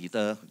治理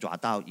的角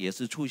度，也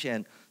是出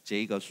现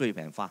这个碎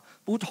片化。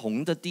不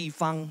同的地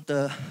方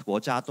的国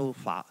家都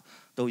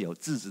有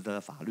自己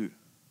的法律。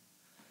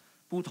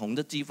不同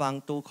的地方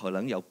都可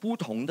能有不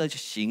同的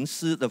形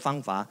式的方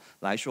法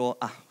来说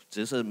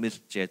只是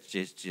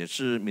解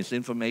释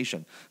misinformation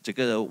这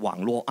个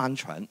网络安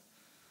全。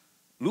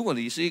如果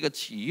你是一个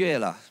企业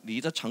了，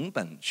你的成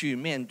本去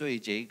面对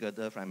这个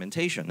的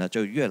fragmentation 呢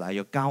就越来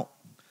越高。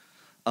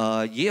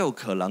也有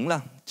可能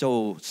呢，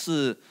就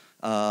是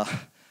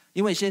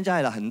因为现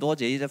在很多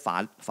这些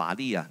法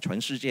律全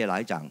世界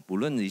来讲，不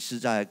论你是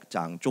在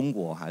讲中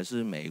国还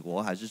是美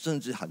国，还是甚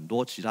至很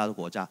多其他的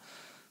国家。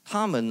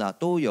他们呢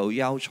都有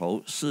要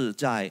求是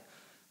在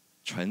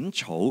全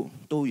球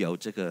都有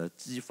这个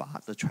执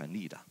法的权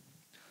利的，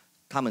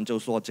他们就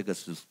说这个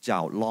是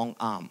叫 long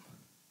arm，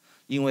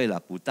 因为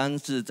不单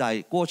是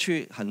在过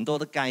去很多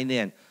的概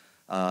念，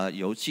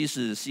尤其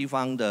是西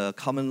方的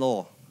common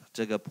law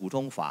这个普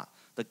通法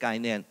的概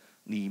念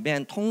里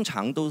面，通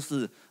常都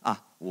是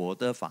我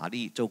的法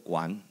律就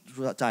管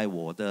在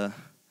我的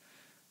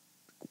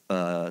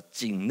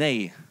境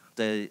内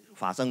的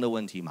发生的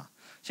问题嘛。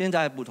现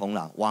在不同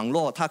了，网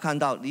络他看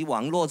到你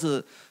网络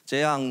是这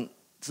样，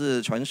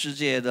是全世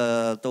界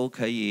的都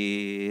可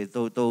以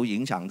都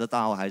影响得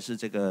到，还是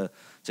这个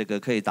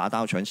可以达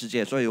到全世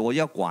界？所以我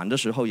要管的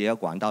时候也要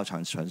管到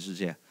全世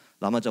界，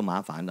那么就麻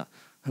烦了。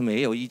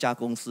没有一家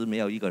公司，没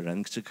有一个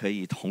人是可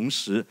以同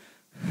时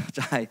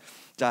在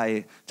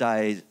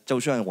就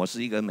算我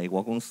是一个美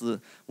国公司，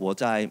我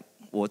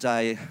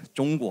在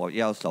中国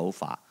要守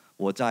法，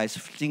我在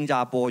新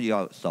加坡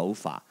要守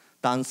法。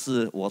但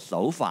是我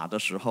守法的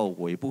时候，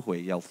会不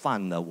会要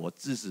犯了我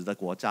自己的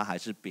国家还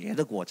是别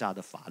的国家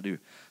的法律？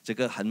这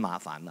个很麻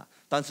烦了。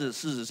但是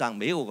事实上，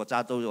每个国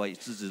家都为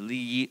自己利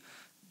益，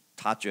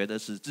他觉得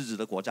是自己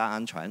的国家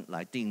安全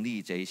来订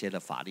立这一些的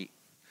法律。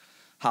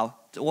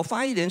好，我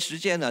花一点时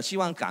间呢，希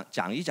望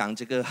讲一讲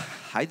这个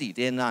海底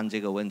电缆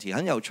这个问题，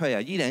很有趣啊。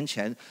1年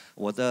前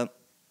我的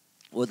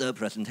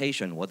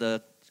presentation， 我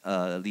的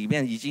里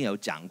面已经有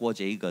讲过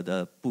这一个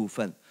的部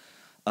分。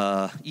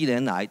1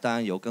年来当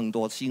然有更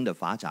多新的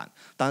发展，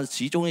但是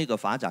其中一个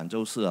发展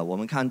就是我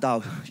们看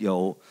到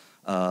有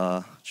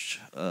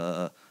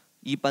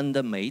一般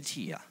的媒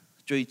体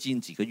最近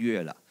几个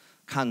月了，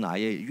看来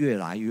也越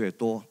来越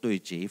多对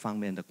这一方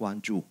面的关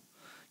注，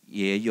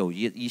也有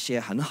一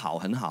些很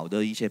好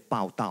的一些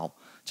报道。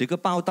这个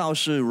报道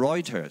是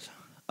Reuters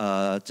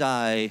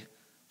在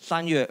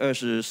3月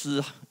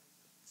24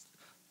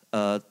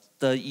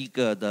的一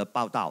个的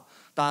报道，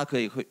大家可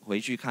以回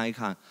去看一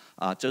看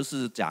就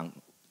是讲。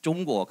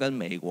中国跟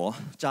美国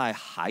在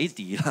海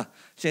底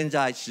现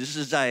在其实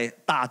是在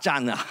大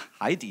战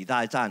海底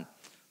大战，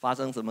发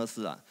生什么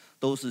事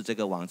都是这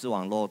个网际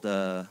网络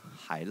的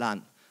海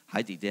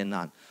底电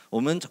缆。我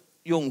们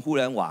用互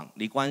联网，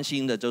你关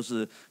心的就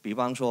是比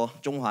方说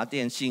中华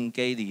电信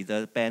给你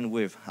的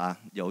bandwidth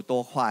有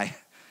多快，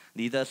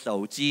你的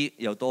手机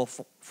有多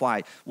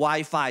快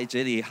 ，WiFi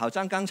这里好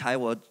像刚才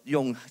我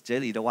用这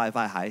里的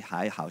WiFi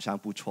还好像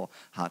不错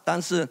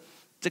但是。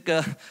这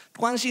个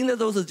关心的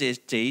都是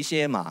这一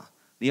些嘛？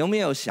你有没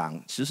有想，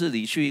其实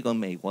你去一个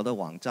美国的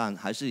网站，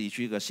还是你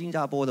去一个新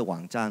加坡的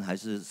网站，还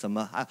是什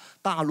么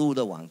大陆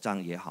的网站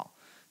也好，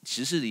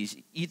其实你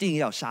一定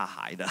要下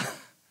海的，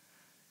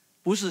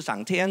不是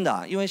上天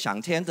的，因为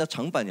上天的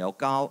成本又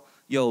高，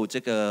又这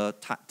个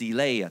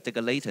delay 这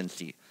个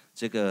latency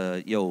这个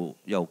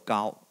又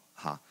高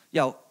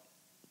要。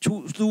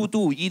速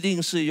度一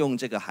定是用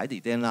这个海底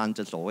电缆，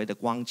这所谓的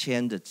光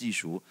纤的技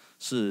术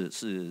是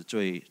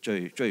最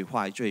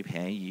快最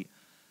便宜，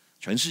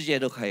全世界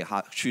都可以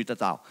去得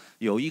到。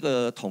有一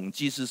个统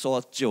计是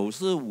说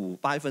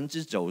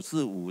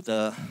，95%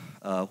 的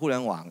互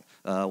联网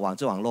网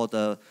际网络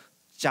的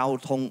交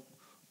通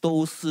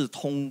都是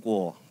通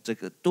过这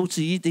个，都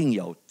是一定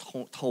有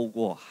透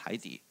过海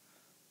底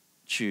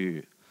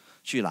去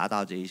拿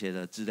到这一些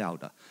的资料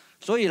的。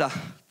所以呢，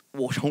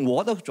我从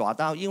我的角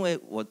度，因为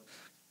我。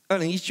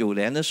2019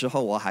年的时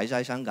候，我还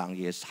在香港，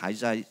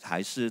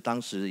还是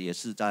当时也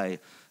是在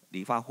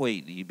立法会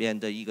里面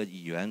的一个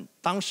议员，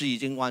当时已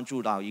经关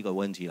注到一个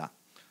问题了。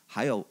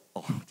还有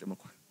这么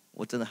快，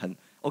我真的很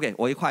OK，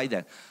 我快一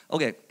点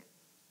OK，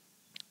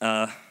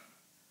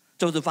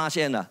就是发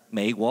现了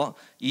美国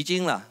已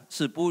经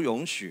是不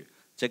允许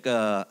这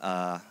个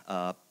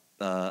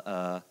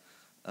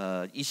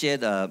一些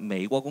的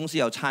美国公司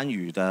要参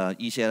与的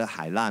一些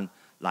海缆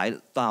来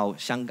到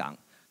香港，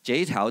这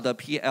一条的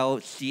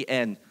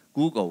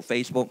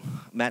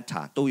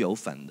PLCN、Google、Facebook、Meta 都有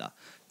份的。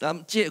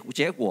但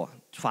结果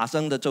发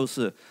生的就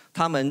是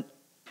他们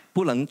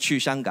不能去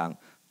香港，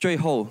最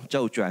后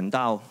就转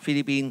到菲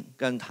律宾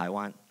跟台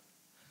湾。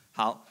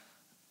好，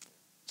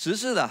只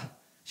是的，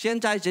现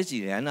在这几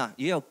年呢，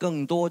也有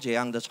更多这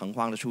样的情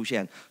况的出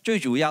现。最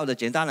主要的，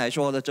简单来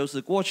说呢，就是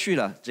过去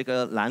了这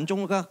个南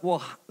中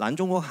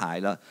国海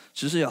了，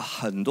其实有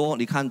很多，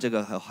你看这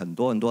个很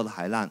多的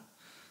海难，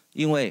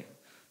因为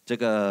这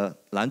个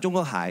南中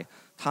国海，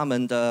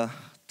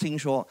听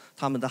说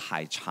他们的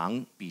海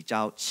床比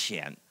较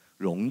浅，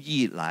容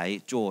易来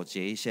做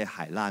这一些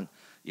海难，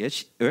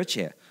而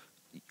且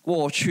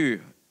过去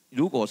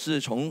如果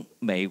是从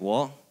美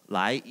国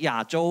来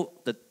亚洲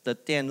的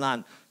电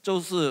缆，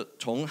就是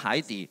从海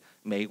底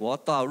美国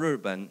到日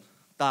本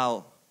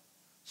到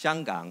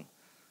香港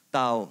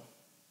到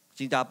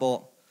新加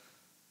坡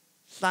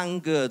3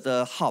个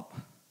的 hub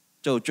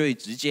就最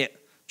直接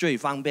最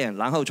方便，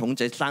然后从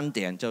这3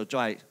点就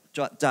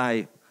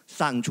再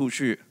散出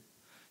去。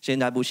现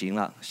在不行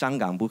了，香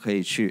港不可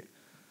以去，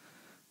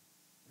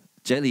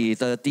这里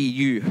的地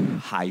域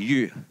海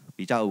域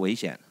比较危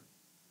险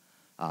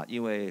啊，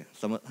因为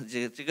什么？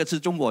这个是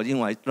中国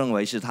认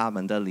为是他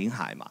们的领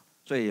海嘛，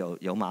所以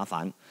有麻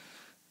烦。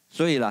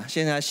所以了，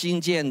现在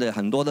新建的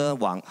很多的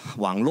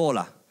网络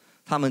了，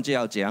他们就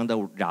要怎样的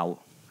绕，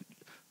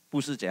不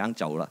是怎样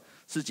走了，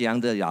是怎样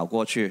的绕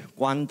过去，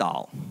关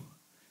岛、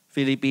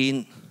菲律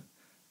宾、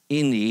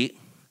印尼、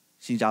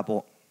新加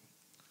坡。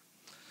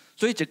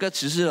所以这个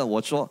其实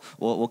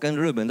我跟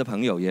日本的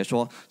朋友也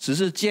说，只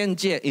是间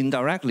接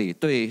indirectly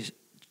对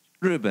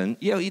日本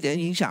也有一点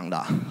影响的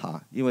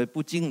啊，因为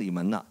不经你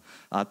们了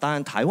啊。当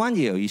然台湾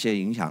也有一些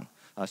影响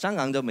啊，香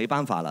港就没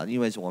办法了，因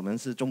为我们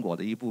是中国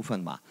的一部分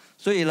嘛。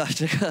所以呢，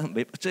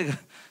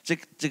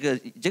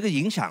这个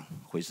影响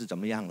会是怎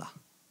么样了？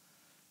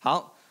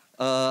好，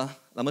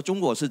那么中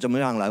国是怎么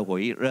样来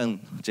回应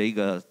这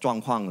个状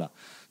况了？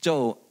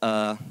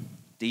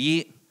第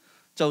一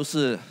就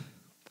是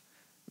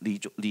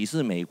你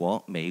是美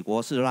国，美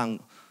国是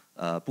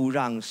不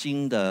让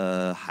新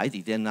的海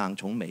底电缆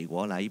从美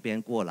国那一边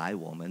过来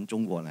我们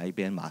中国那一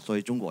边嘛，所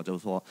以中国就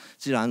说，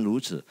既然如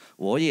此，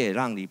我也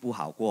让你不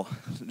好过。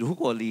如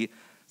果你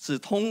是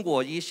通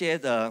过一些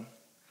的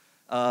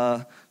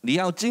你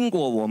要经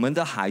过我们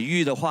的海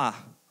域的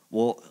话，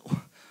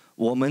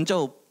我们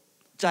就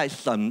在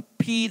审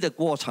批的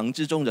过程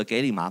之中就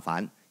给你麻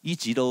烦，一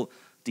直都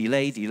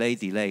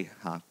delay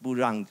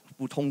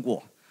不通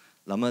过。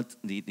那么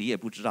你也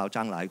不知道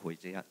将来会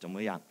怎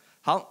么样。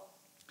好，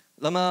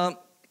那么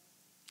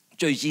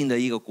最近的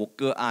一个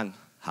个案，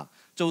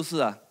就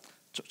是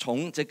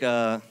从这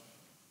个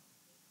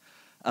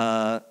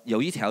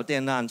有一条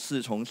电缆是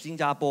从新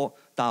加坡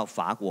到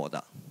法国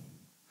的。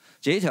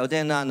这一条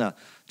电缆呢，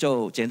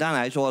就简单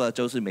来说呢，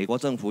就是美国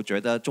政府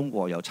觉得中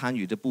国有参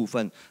与的部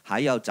分，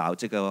还要找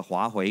这个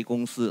华为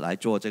公司来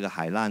做这个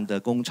海缆的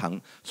工程，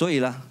所以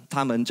呢，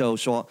他们就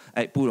说，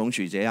不容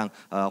许这样，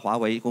华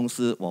为公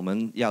司我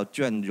们要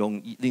卷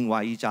用另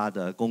外一家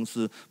的公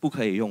司，不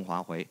可以用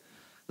华为。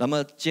那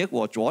么结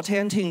果昨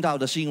天听到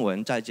的新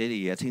闻，在这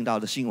里也听到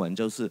的新闻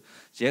就是，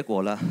结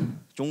果呢，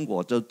中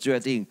国就决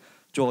定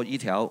做一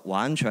条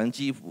完全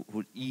几乎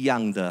一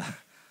样的。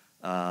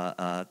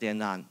电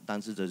缆，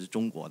但是这是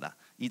中国的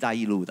“一带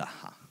一路”的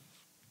哈。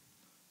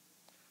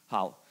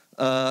好，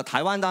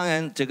台湾当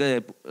然这个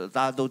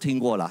大家都听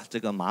过了，这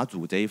个马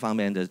祖这一方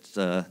面的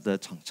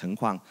情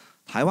况，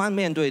台湾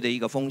面对的一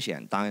个风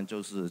险，当然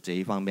就是这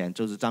一方面，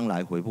就是将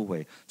来会不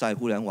会在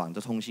互联网的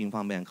通信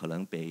方面可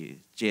能被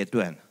截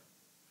断。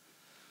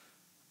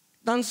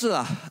但是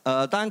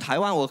当然台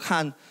湾我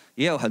看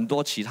也有很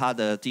多其他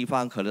的地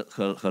方，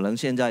可能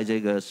现在这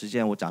个时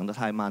间我讲得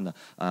太慢了，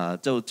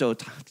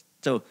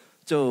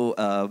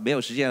没有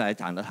时间来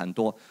讲的很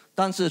多，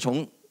但是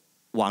从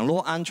网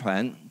络安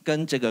全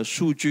跟这个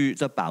数据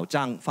的保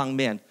障方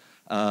面，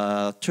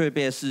特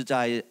别是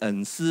在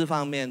隐私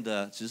方面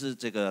的，其实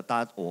这个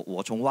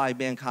我从外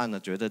边看呢，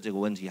觉得这个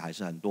问题还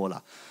是很多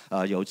了，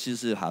尤其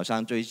是好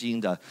像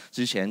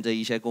之前的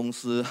一些公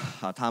司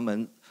他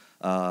们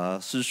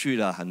失去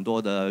了很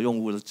多的用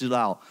户的资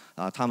料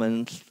他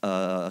们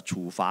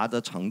处罚的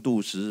程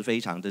度是非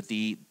常的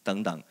低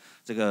等等。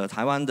这个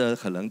台湾的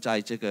可能在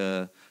这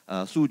个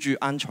数据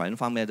安全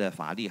方面的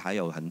法律还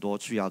有很多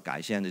需要改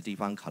善的地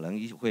方，可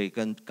能会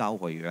跟高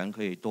委员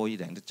可以多一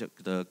点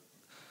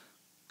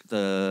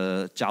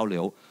的交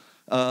流。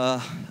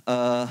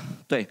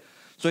对，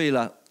所以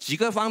呢，几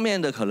个方面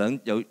的可能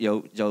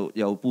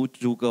有不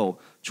足够，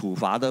处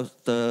罚的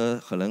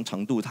可能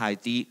程度太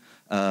低。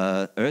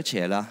而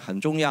且呢，很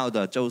重要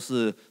的就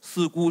是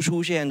事故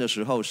出现的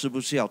时候，是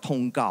不是要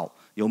通告？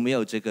有没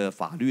有这个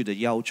法律的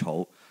要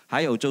求？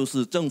还有就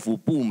是政府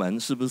部门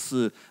是不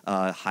是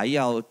还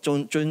要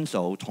遵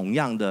守同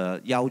样的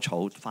要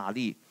求，法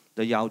律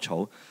的要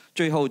求？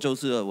最后就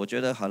是我觉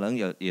得可能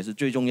也是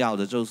最重要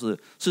的，就是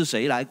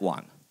谁来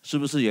管？是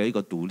不是有一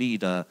个独立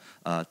的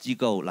机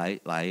构来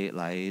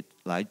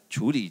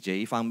处理这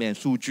一方面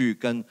数据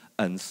跟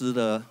隐私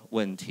的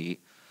问题？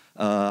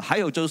还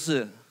有就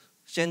是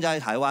现在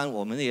台湾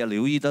我们也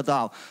留意得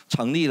到，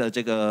成立了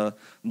这个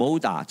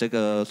MODA 这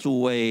个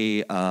数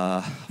位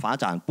发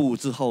展部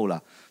之后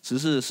了，其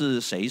实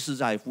是谁是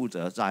在负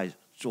责在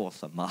做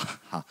什么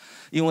哈？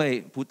因为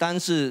不单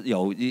是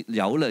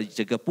有了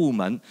这个部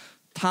门，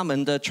他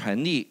们的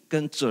权利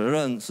跟责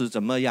任是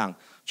怎么样？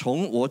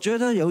我觉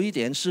得有一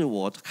点是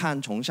我看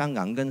从香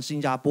港跟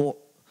新加坡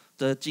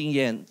的经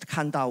验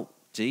看到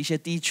这一些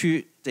地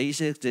区、这一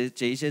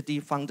些地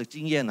方的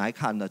经验来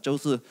看呢，就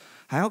是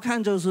还要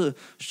看就是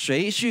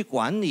谁去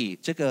管理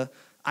这个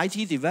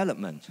IT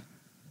development，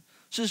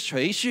 是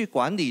谁去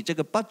管理这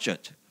个 budget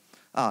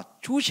啊？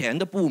出钱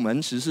的部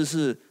门其实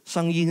是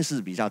声音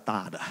是比较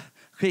大的。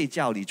可以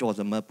叫你做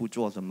什么不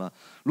做什么。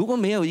如果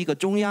没有一个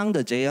中央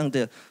的这样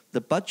的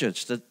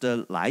budget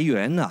的来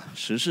源呢，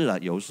实是了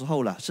有时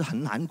候了是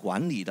很难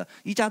管理的。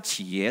一家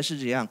企业是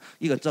这样，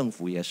一个政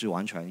府也是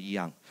完全一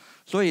样。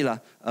所以呢，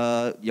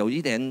有一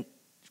点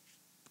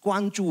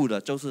关注的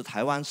就是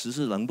台湾实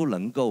施能不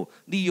能够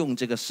利用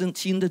这个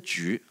新的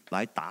局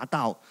来达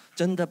到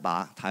真的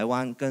把台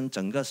湾跟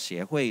整个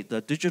协会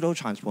的 digital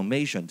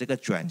transformation 这个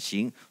转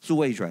型、数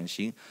位转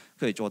型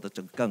可以做得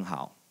更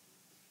好。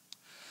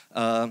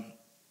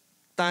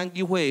当然，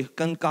议会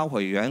跟高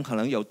委员可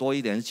能有多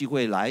一点机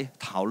会来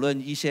讨论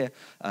一些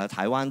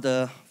台湾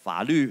的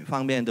法律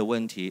方面的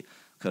问题，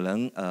可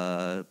能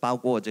包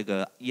括这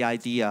个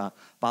EID 啊，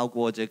包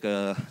括这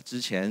个之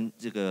前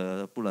这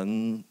个不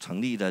能成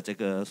立的这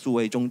个数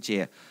位中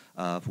介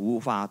服务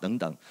法等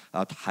等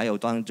还有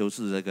当然就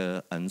是这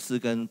个隐私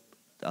跟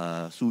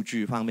数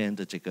据方面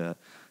的这个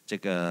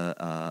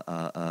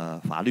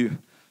法律。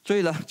所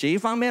以呢，这一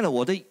方面呢，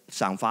我的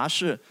想法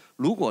是，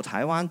如果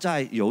台湾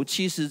尤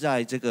其是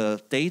在这个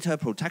data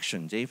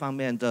protection 这一方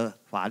面的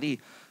法律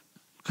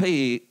可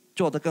以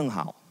做得更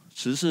好，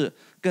其实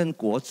跟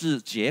国际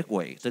接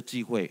轨的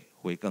机会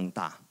会更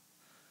大。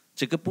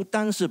这个不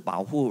单是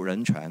保护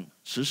人权，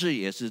其实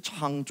也是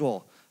创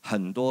造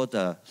很多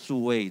的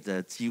数位的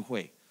机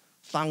会、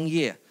商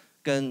业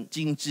跟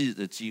经济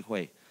的机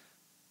会。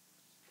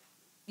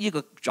一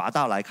个角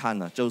度来看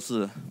呢，就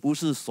是不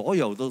是所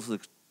有都是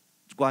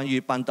关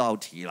于半导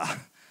体了，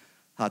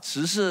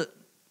其实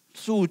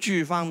数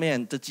据方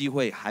面的机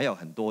会还有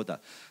很多的。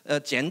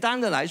简单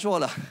的来说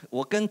了，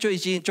我跟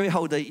最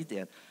后的一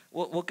点，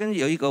我跟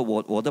有一个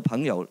我的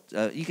朋友，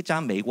一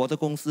家美国的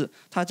公司，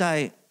他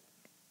在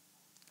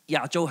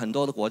亚洲很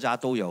多的国家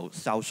都有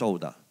销售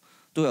的，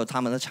都有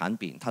他们的产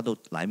品，他都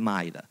来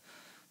卖的。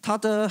他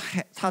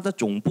的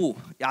总部，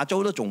亚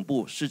洲的总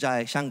部是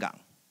在香港，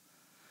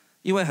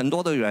因为很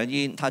多的原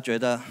因，他觉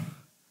得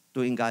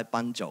都应该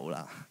搬走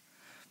了。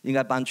应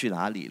该搬去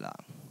哪里了？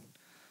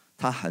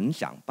他很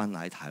想搬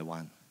来台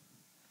湾，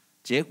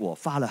结果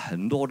花了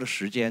很多的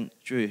时间，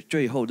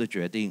最后的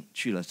决定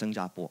去了新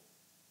加坡。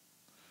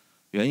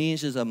原因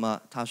是什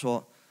么？他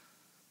说，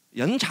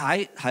人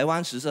才台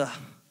湾其实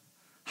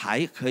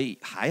还可以，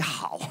还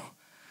好，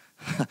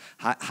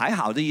还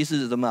好的意思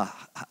是什么？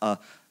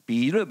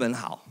比日本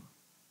好，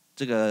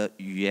这个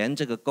语言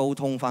这个沟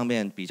通方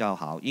面比较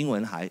好，英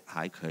文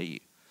还可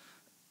以，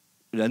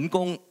人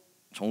工。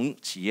从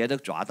企业的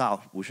角度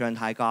不算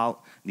太高，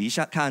你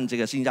看这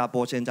个新加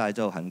坡现在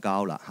就很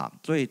高了哈，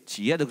所以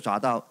企业的角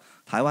度，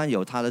台湾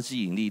有它的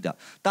吸引力的。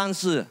但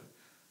是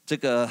这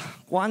个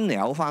官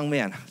僚方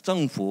面、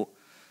政府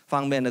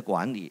方面的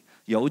管理，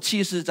尤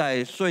其是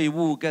在税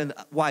务跟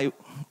外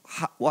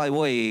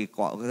汇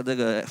这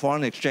个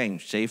foreign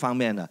exchange 这一方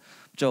面呢，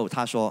就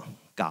他说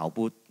搞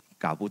不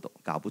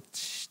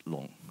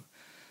拢。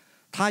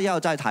他要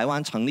在台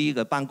湾成立一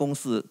个办公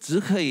室，只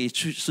可以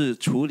是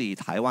处理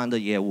台湾的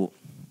业务，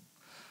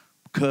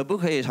可不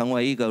可以成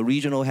为一个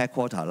regional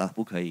headquarter 了？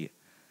不可以，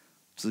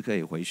只可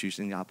以回去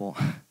新加坡，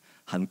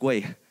很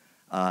贵，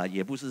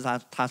也不是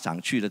他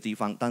想去的地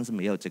方，但是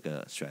没有这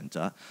个选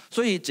择。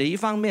所以这一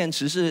方面，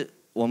其实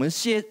我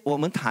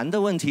们谈的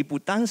问题不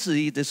单是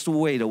一个数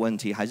位的问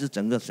题，还是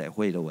整个社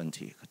会的问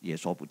题，也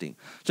说不定。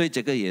所以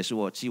这个也是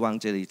我希望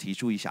这里提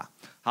出一下。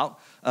好，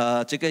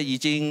这个已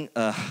经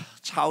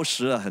超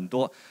时了很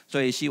多，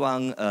所以希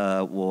望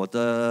我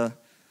的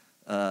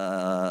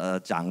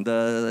讲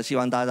的，希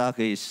望大家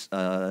可以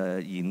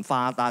引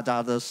发大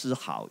家的思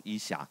考一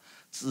下。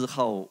之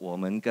后我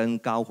们跟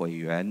高委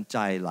员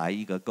再来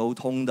一个沟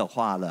通的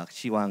话呢，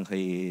希望可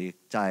以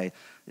再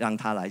让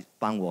他来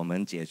帮我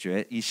们解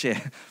决一些、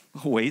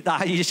回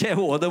答一些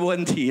我的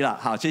问题了。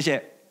好，谢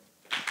谢。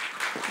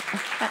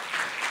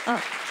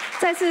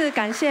再次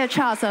感谢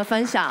Charles 的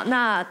分享。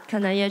那可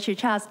能也许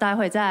Charles 待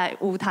会在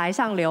舞台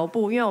上留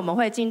步，因为我们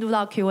会进入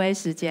到 Q&A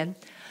时间。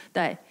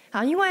对，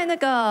好，因为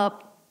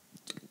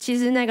其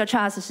实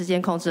Charles 时间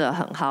控制得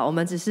很好，我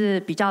们只是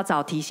比较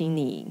早提醒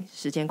你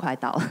时间快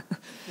到了。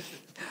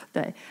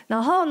对，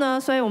然后呢，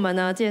所以我们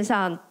呢接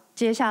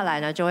下来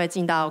呢就会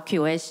进到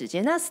Q&A 时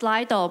间。那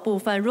Slido 部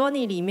分，如果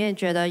你里面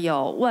觉得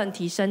有问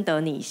题深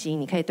得你心，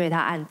你可以对它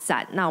按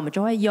赞，那我们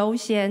就会优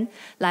先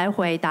来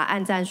回答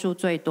按赞数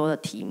最多的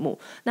题目。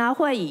那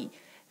会以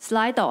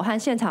Slido 和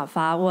现场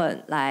发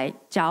问来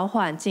交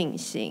换进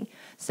行。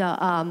So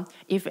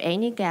if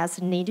any guests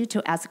needed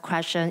to ask a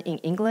question in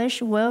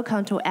English,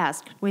 welcome to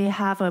ask. We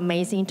have an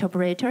amazing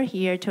interpreter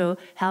here to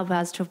help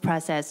us to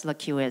process the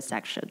Q&A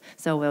section.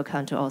 So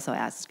welcome to also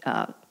ask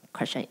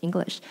question in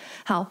English.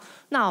 好，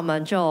那我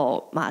们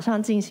就马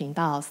上进行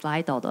到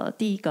Slido 的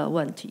第一个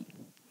问题。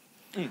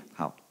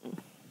好。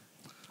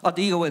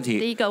第一个问题。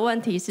第一个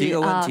问题是。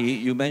You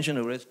mentioned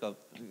the risk of.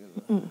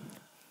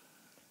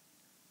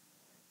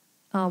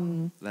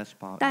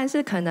 但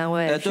是可能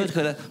我也对，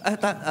可能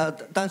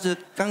但是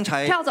刚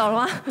才跳走了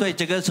吗？对，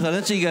这个可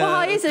能是一个不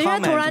好意思，因为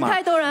突然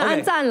太多人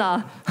按赞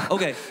了。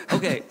OK， 我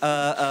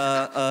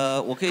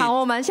可以。好，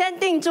我们先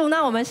定住。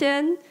那我们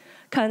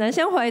可能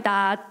先回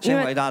答。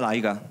先回答哪一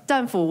个？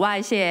政府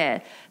外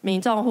泄民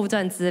众户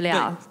政资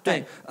料。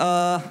对，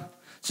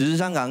其实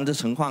香港的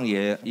情况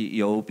也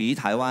有比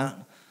台湾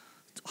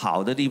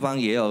好的地方，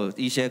也有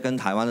一些跟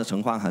台湾的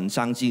情况很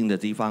相近的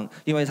地方。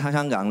因为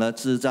香港呢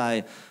是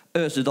在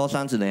20多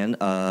30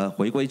年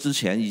回归之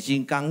前，已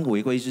经刚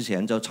回归之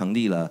前就成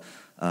立了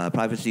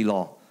privacy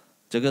law，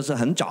 这个是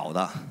很早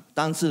的。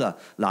但是呢，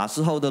那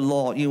时候的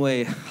law 因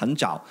为很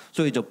早，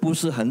所以就不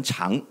是很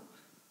长。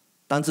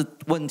但是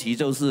问题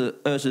就是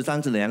20、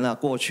30年了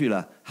过去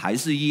了，还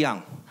是一样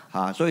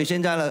所以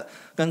现在呢，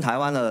跟台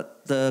湾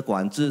的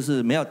管制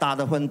是没有大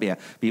的分别。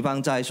比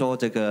方在说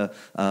这个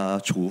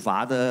处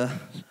罚的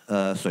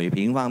水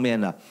平方面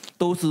呢，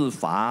都是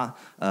罚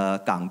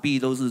港币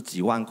都是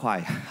几万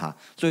块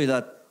所以呢，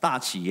大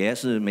企业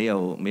是没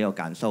有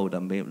感受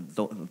的，没有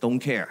don't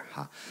care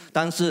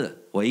但是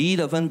唯一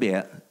的分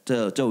别，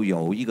这就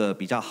有一个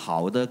比较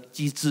好的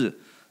机制，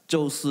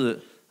就是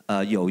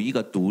有一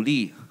个独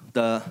立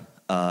的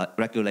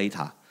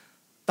regulator。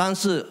但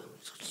是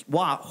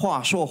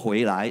话说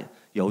回来，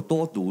有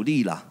多独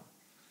立了？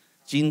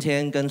今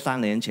天跟3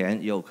年前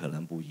有可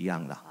能不一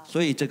样了，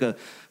所以这个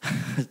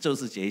就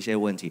是这一些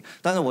问题。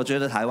但是我觉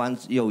得台湾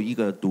有一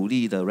个独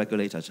立的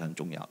regulator 是很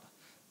重要的。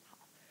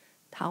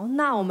好，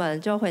那我们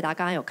就回答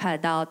刚刚有看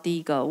到第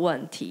一个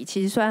问题。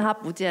其实虽然它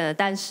不见了，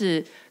但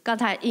是刚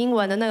才英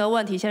文的那个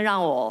问题，先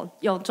让我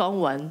用中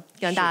文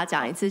跟大家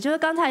讲一次。就是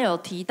刚才有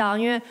提到，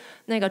因为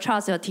那个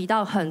Trustees 有提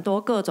到很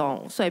多各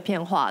种碎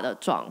片化的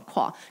状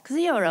况，可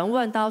是也有人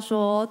问到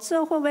说，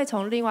这会不会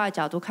从另外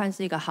角度看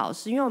是一个好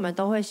事？因为我们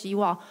都会希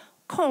望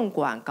控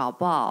管搞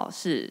不好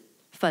是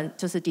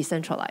就是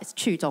decentralized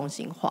去中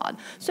心化的。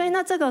所以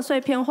那这个碎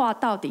片化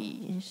到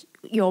底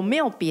有没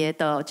有别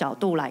的角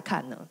度来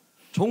看呢？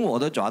从我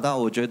的角度，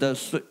我觉得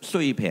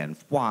碎片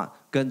化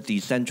跟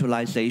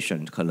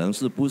decentralization 可能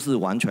不是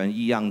完全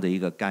一样的一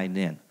个概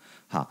念。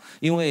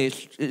因为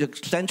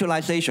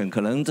centralization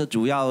可能这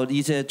主要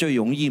一些最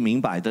容易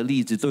明白的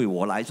例子，对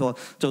我来说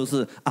就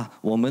是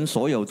我们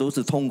所有都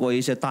是通过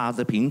一些大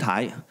的平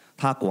台，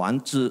它管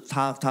制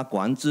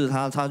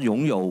它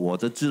拥有我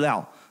的资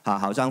料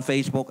好像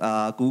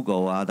Facebook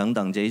Google 等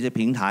等这些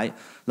平台。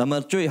那么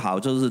最好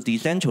就是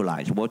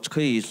decentralize，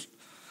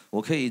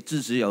 我可以自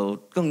己有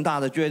更大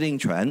的决定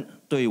权，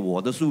对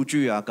我的数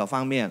据各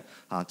方面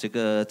这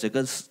个，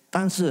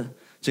但是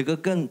这个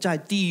跟在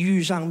地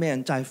域上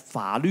面，在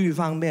法律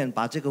方面，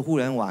把这个互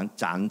联网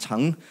展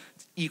成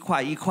一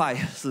块一块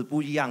是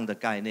不一样的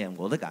概念，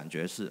我的感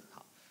觉是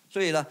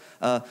所以呢，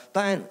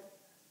当然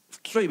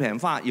碎片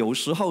化有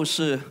时候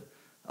是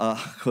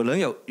可能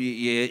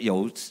也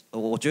有，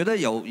我觉得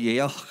也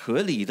有合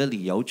理的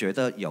理由，觉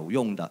得有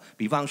用的。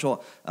比方说，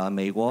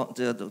美国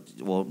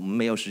我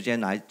没有时间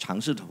来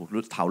尝试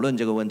讨论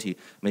这个问题。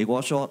美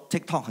国说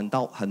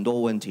TikTok 很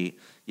多问题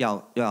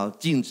要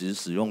禁止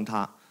使用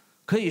它，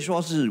可以说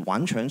是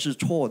完全是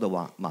错的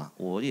嘛？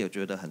我也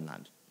觉得很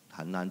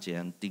难这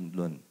样定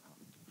论。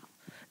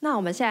那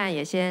我们现在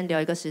也先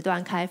留一个时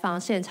段开放，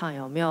现场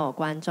有没有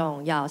观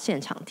众要现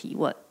场提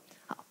问？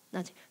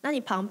那你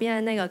旁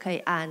边那个可以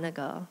按那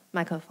个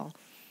麦克风。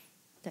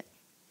对，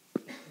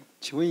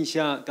请问一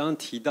下，刚刚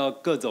提到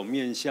各种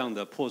面向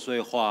的破碎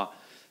化，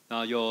然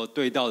后又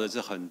对到的是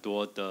很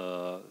多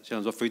的，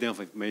像说 freedom of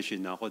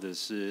information 或者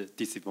是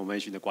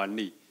disinformation 的管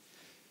理。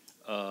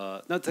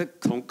那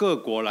从各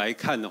国来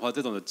看的话，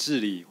这种的治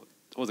理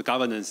或者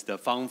governance 的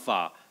方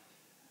法，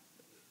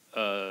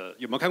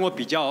有没有看过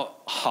比较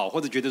好，或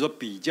者觉得说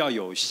比较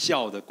有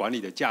效的管理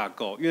的架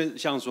构？因为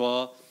像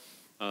说。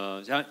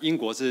像英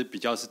国是比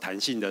较是弹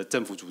性的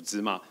政府组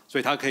织嘛，所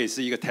以它可以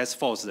是一个 task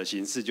force 的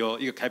形式，就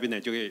一个 cabinet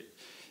就可以，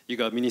一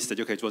个 minister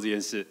就可以做这件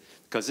事。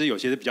可是有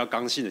些是比较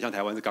刚性的，像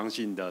台湾是刚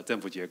性的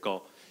政府结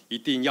构，一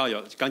定要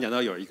有刚讲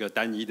到有一个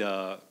单一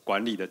的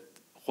管理的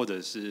或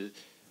者是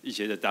一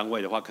些的单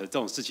位的话，可是这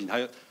种事情它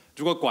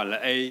如果管了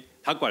A，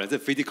 它管的是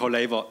physical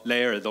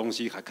layer 的东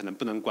西，还可能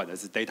不能管的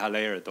是 data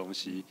layer 的东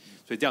西，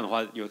所以这样的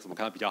话有什么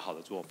看到比较好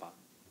的做法？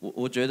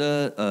我觉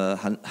得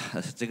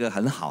这个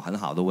很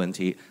好的问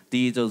题。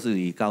第一就是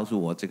你告诉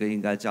我这个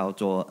应该叫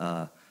做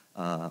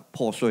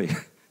破碎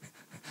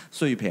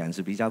碎片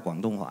是比较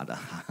广东话的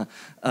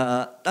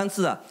但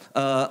是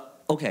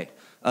OK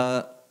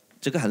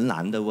这个很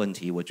难的问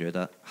题，我觉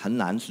得很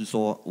难是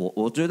说，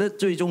我觉得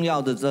最重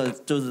要的这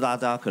就是大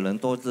家可能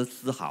都是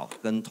思考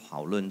跟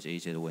讨论这一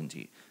些的问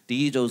题。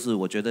第一就是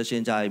我觉得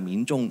现在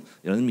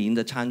人民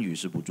的参与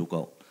是不足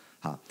够，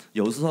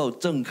有时候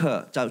政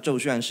客就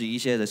算是一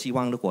些的西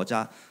方的国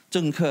家，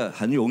政客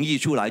很容易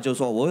出来就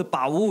说我会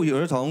保护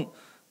儿童，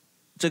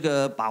这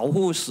个保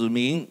护市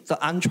民的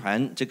安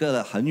全，这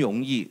个很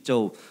容易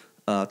就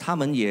他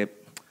们也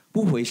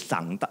不会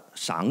想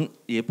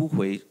也不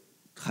会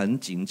很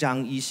紧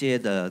张一些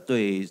的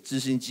对资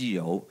讯自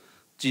由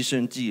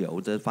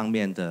这方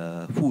面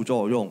的副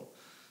作用。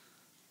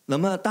那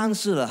么但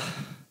是呢，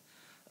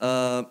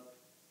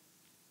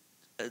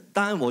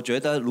当然我觉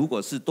得如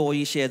果是多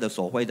一些的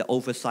所谓的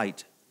oversight，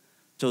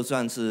 就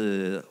算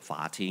是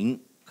法庭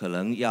可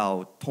能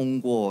要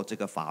通过这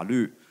个法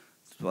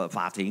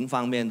庭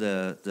方面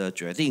的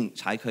决定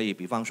才可以，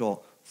比方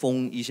说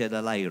封一些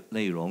的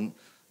内容，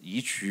移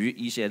除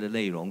一些的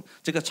内容，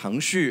这个程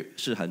序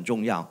是很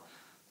重要。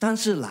但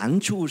是难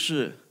处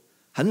是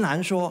很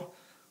难说，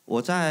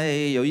我在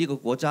有一个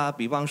国家，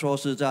比方说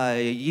是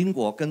在英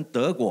国跟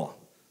德国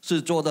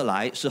是做得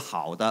来是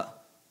好的，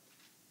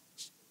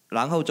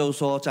然后就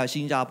说在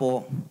新加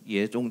坡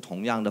也用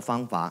同样的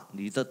方法，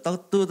你得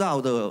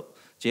到的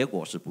结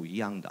果是不一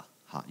样的，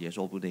也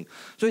说不定。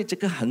所以这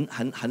个很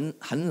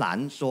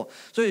难说，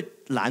所以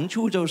难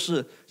处就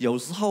是有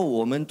时候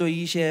我们对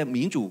一些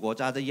民主国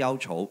家的要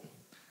求，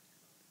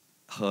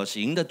可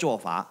行的做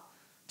法，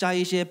在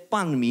一些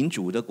半民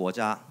主的国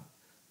家，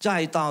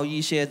再到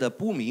一些的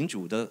不民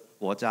主的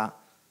国家，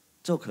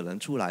就可能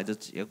出来的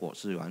结果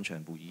是完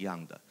全不一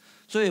样的。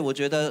所以我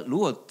觉得，如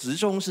果集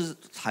中是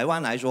台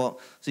湾来说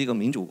是一个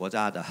民主国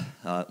家的，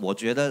我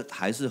觉得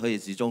还是可以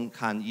集中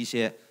看一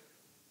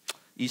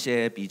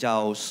些比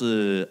较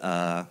是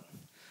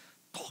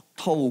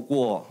透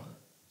过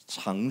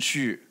程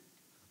序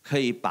可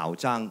以保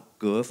障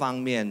各方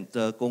面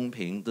的公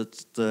平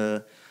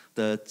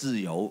的自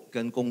由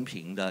跟公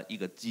平的一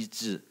个机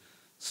制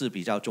是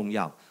比较重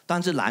要。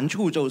但是难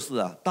处就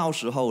是到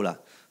时候了，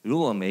如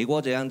果美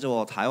国这样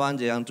做，台湾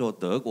这样做，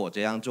德国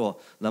这样做，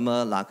那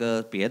么哪个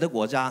别的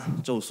国家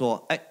就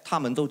说，他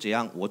们都这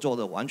样，我做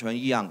的完全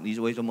一样，你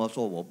为什么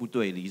说我不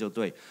对，你就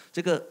对？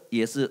这个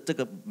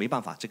没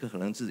办法，这个可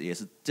能也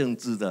是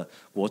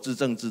国际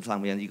政治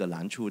上面一个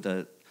难处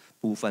的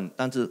部分。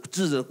但是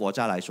自己的国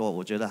家来说，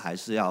我觉得还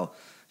是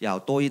要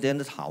多一点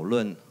的讨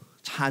论、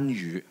参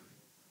与，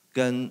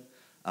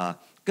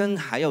跟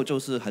还有就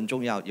是很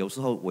重要，有时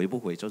候会不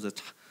会就是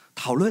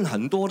讨论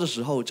很多的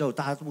时候，就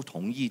大家不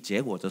同意，结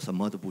果就什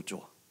么都不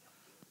做。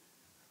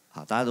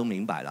好，大家都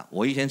明白了。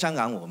我以前香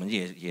港我们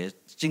也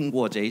经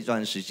过这一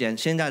段时间，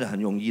现在的很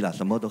容易了，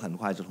什么都很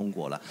快就通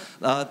过了。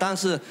但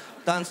是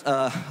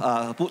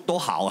不多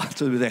好啊，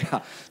对不对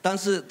啊？但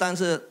是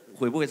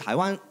会不会台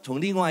湾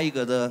从另外一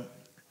个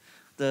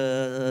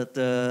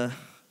的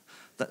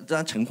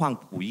情况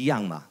不一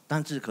样嘛？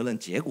但是可能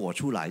结果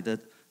出来的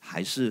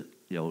还是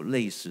有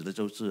类似的，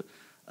就是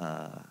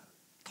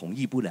同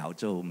意不了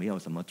就没有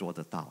什么做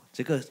得到，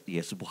这个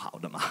也是不好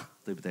的嘛，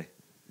对不对？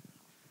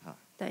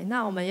对，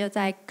那我们又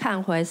再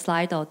看回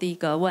Slido 第一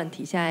个问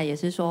题，现在也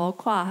是说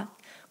跨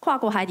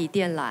国海底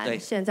电缆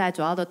现在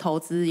主要的投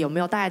资有没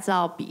有大概知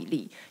道比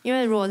例？因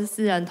为如果是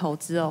私人投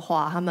资的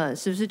话，他们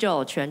是不是就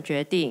有权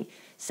决定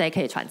谁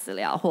可以传资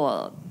料，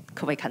或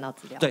可不可以看到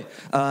资料？对，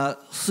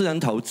私人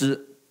投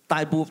资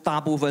大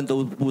部分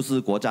都不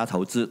是国家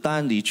投资，当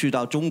然你去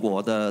到中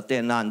国的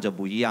电缆就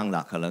不一样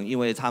了，可能因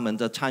为他们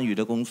的参与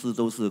的公司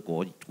都是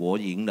国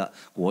营的、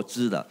国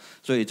资的，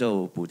所以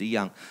就不一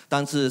样。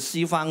但是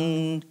西方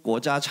国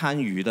家参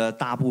与的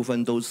大部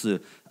分都是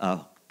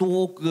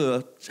多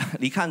个，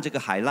你看这个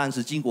海缆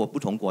是经过不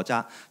同国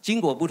家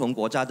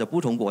的不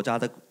同国家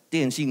的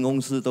电信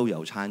公司都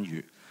有参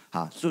与。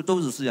所以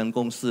都是私人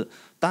公司，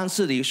但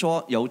是你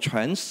说有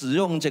权使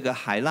用这个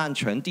海缆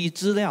传递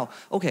资料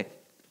 ，OK。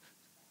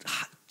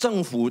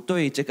政府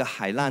对这个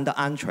海缆的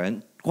安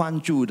全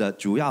关注的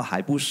主要还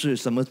不是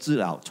什么资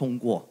料通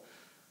过，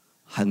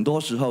很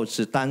多时候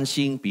是担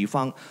心，比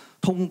方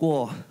通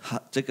过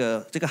这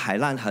个海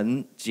缆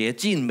很接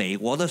近美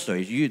国的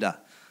水域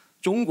的，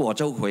中国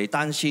就会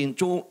担心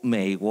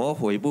美国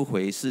会不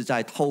会是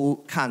在偷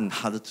看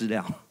他的资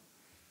料，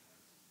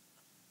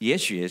也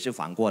许也是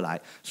反过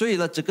来，所以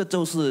呢，这个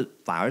就是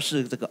反而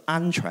是这个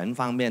安全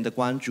方面的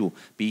关注，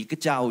比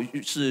较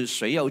是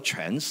谁有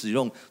权使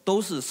用，都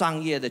是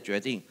商业的决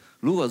定。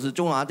如果是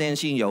中华电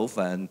信有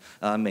份，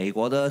美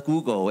国的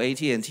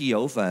Google、AT&T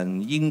有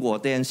份，英国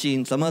电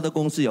信什么的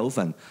公司有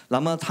份，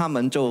那么他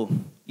们就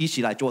一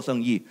起来做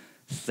生意，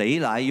谁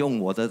来用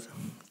我的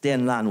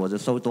电缆，我就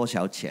收多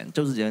少钱，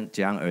就是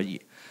这样而已。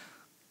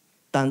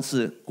但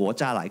是国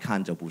家来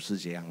看就不是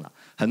这样了，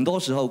很多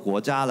时候国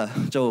家呢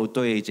就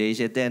对这一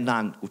些电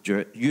缆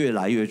越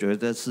来越觉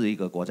得是一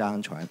个国家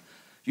安全，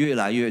越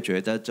来越觉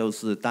得就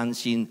是担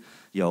心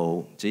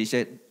有这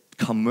些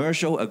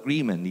commercial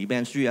agreement 里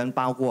面虽然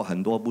包括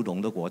很多不同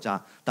的国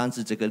家，但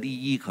是这个利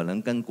益可能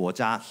跟国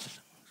家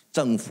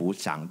政府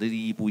想的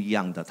利益不一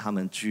样的，他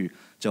们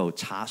就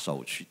插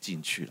手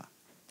进去了。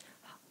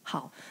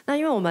好，那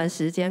因为我们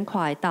时间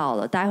快到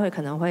了，待会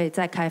可能会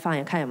再开放，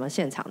也看有没有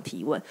现场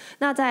提问。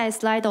那在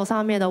Slido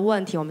上面的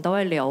问题，我们都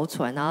会留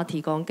存，然后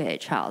提供给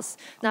Charles。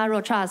那如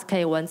果 Charles 可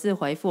以文字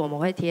回复，我们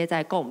会贴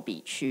在共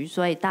笔区，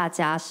所以大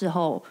家事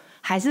后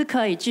还是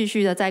可以继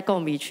续的在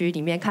共笔区里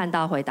面看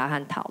到回答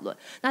和讨论。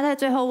那在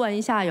最后问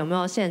一下，有没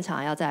有现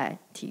场要再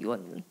提问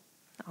呢？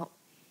好，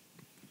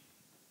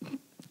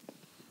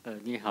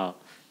你好，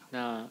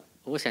那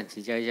我想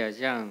请教一下，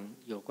像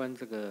有关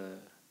这个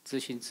资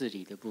讯治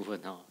理的部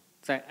分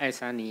在爱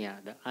沙尼亚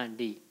的案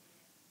例，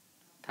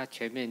它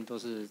全面都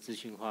是资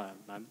讯化，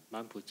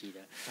蛮普及的。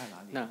在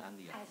哪里？那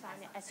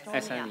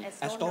爱沙尼亚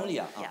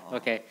Estonia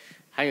OK，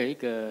 还有一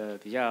个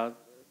比较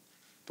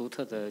独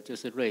特的就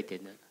是瑞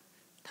典的，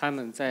他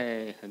们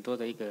在很多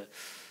的一个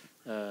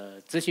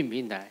资讯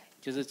平台，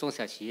就是中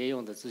小企业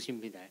用的资讯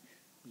平台，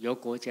由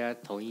国家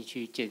统一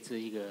去建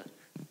制一个。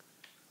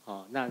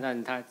那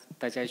让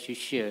大家去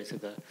share 这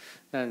个，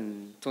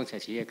让中小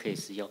企业可以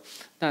使用。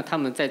那他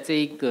们在这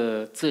一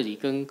个治理、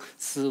跟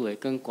思维、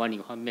跟管理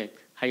方面，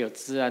还有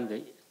治安的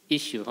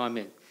issue 方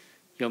面，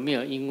有没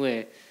有因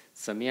为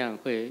怎么样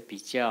会比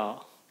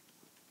较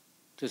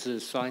就是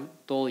双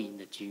多赢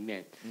的局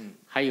面？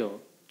还有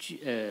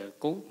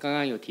刚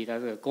刚有提到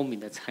这个公民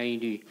的参与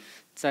率，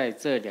在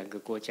这两个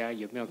国家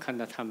有没有看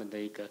到他们的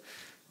一个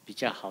比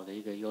较好的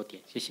一个优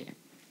点？谢谢。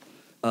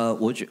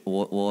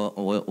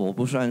我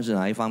不算是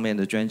哪一方面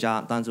的专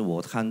家，但是我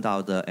看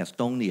到的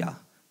Estonia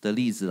的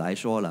例子来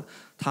说了，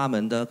他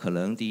们的可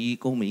能第一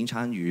公民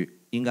参与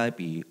应该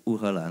比乌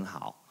克兰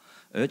好，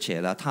而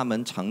且呢，他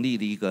们成立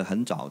了一个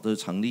很早就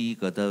成立一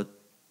个的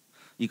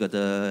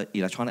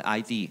electronic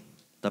ID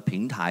的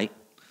平台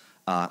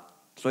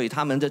所以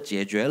他们就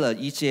解决了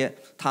一些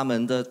他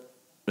们的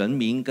人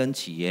民跟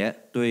企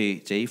业对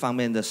这一方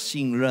面的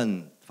信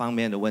任方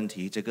面的问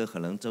题，这个可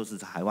能就是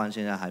台湾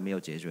现在还没有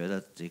解决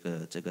的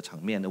这个层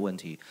面的问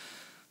题。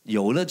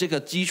有了这个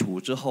基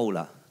础之后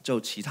了，就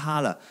其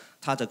他了，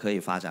它就可以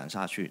发展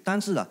下去。但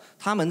是呢，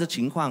他们的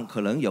情况可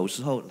能有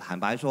时候坦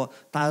白说，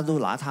大家都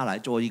拿它来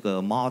做一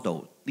个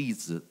model 例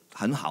子，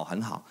很好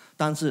很好，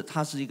但是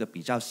它是一个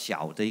比较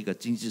小的一个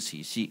经济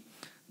体系。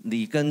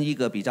你跟一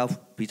个比较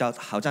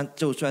好像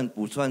就算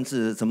不算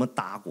是什么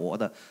大国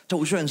的，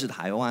就算是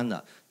台湾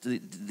的，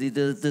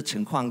这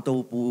情况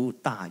都不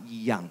大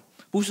一样。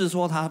不是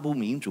说它不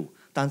民主，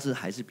但是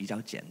还是比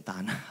较简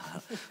单，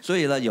所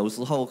以呢，有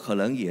时候可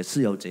能也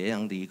是有这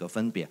样的一个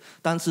分别。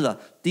但是呢，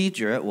第一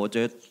觉我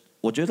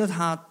觉得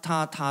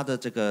它的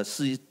这个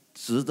是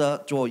值得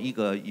做一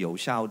个有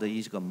效的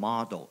一个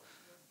model，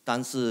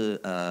 但是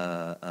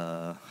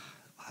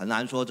很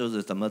难说就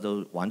是怎么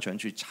都完全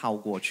去超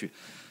过去。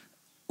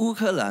乌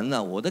克兰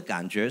呢，我的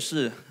感觉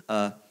是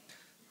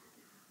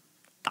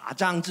打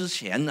仗之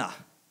前呢，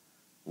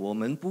我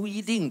们不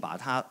一定把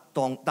它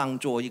当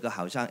做一个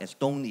好像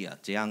Estonia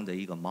这样的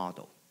一个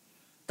model，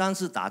 但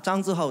是打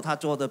仗之后，他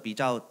做的比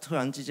较突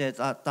然之间，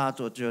大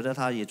家觉得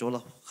他也做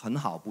得很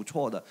好，不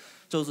错的，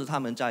就是他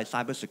们在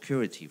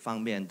cybersecurity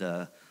方面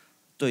的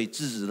对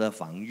自己的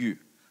防御。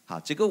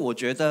这个我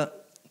觉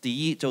得第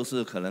一就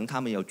是可能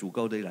他们有足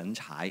够的人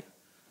才，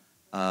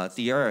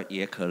第二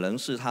也可能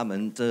是他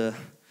们的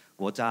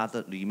国家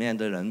的里面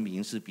的人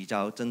民是比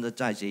较真的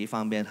在这一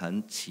方面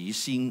很齐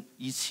心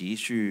一起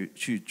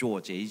去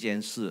做这一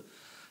件事，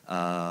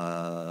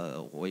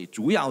为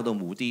主要的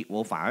目的，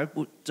我反而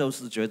不就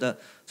是觉得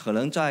可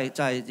能在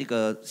这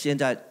个现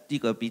在这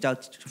个比较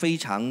非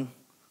常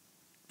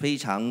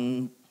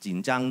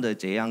紧张的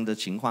这样的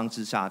情况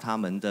之下，他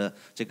们的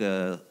这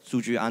个数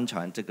据安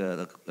全、这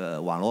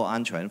个网络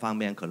安全方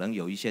面，可能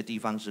有一些地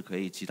方是可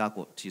以其他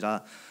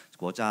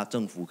国家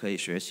政府可以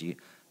学习，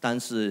但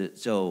是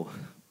就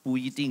不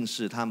一定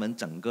是他们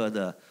整个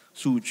的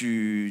数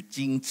据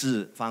精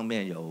致方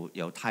面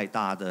有太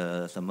大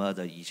的什么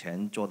的，以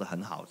前做得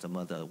很好什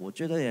么的，我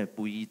觉得也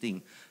不一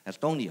定。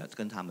Estonia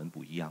跟他们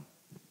不一样。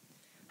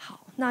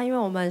好，那因为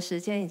我们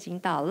时间已经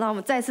到了，那我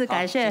们再次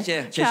感谢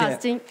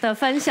Charles 的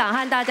分享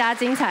和大家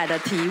精彩的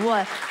提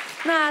问。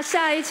那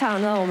下一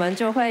场呢，我们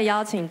就会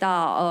邀请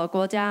到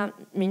国家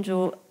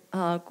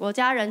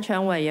人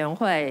权委员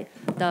会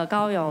的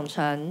高永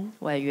成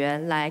委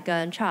员来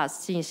跟 Charles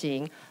进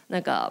行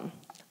那个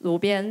炉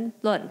边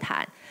论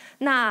坛。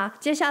那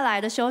接下来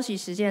的休息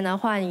时间呢，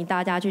欢迎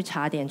大家去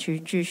茶点区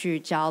继续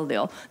交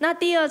流。那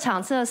第二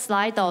场次的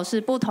Slido 是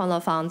不同的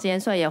房间，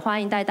所以也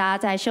欢迎大家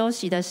在休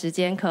息的时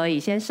间可以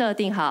先设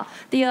定好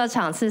第二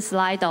场次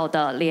Slido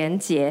的连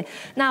结。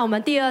那我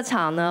们第二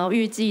场呢，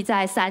预计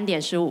在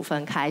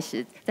3:15开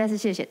始。再次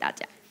谢谢大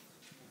家。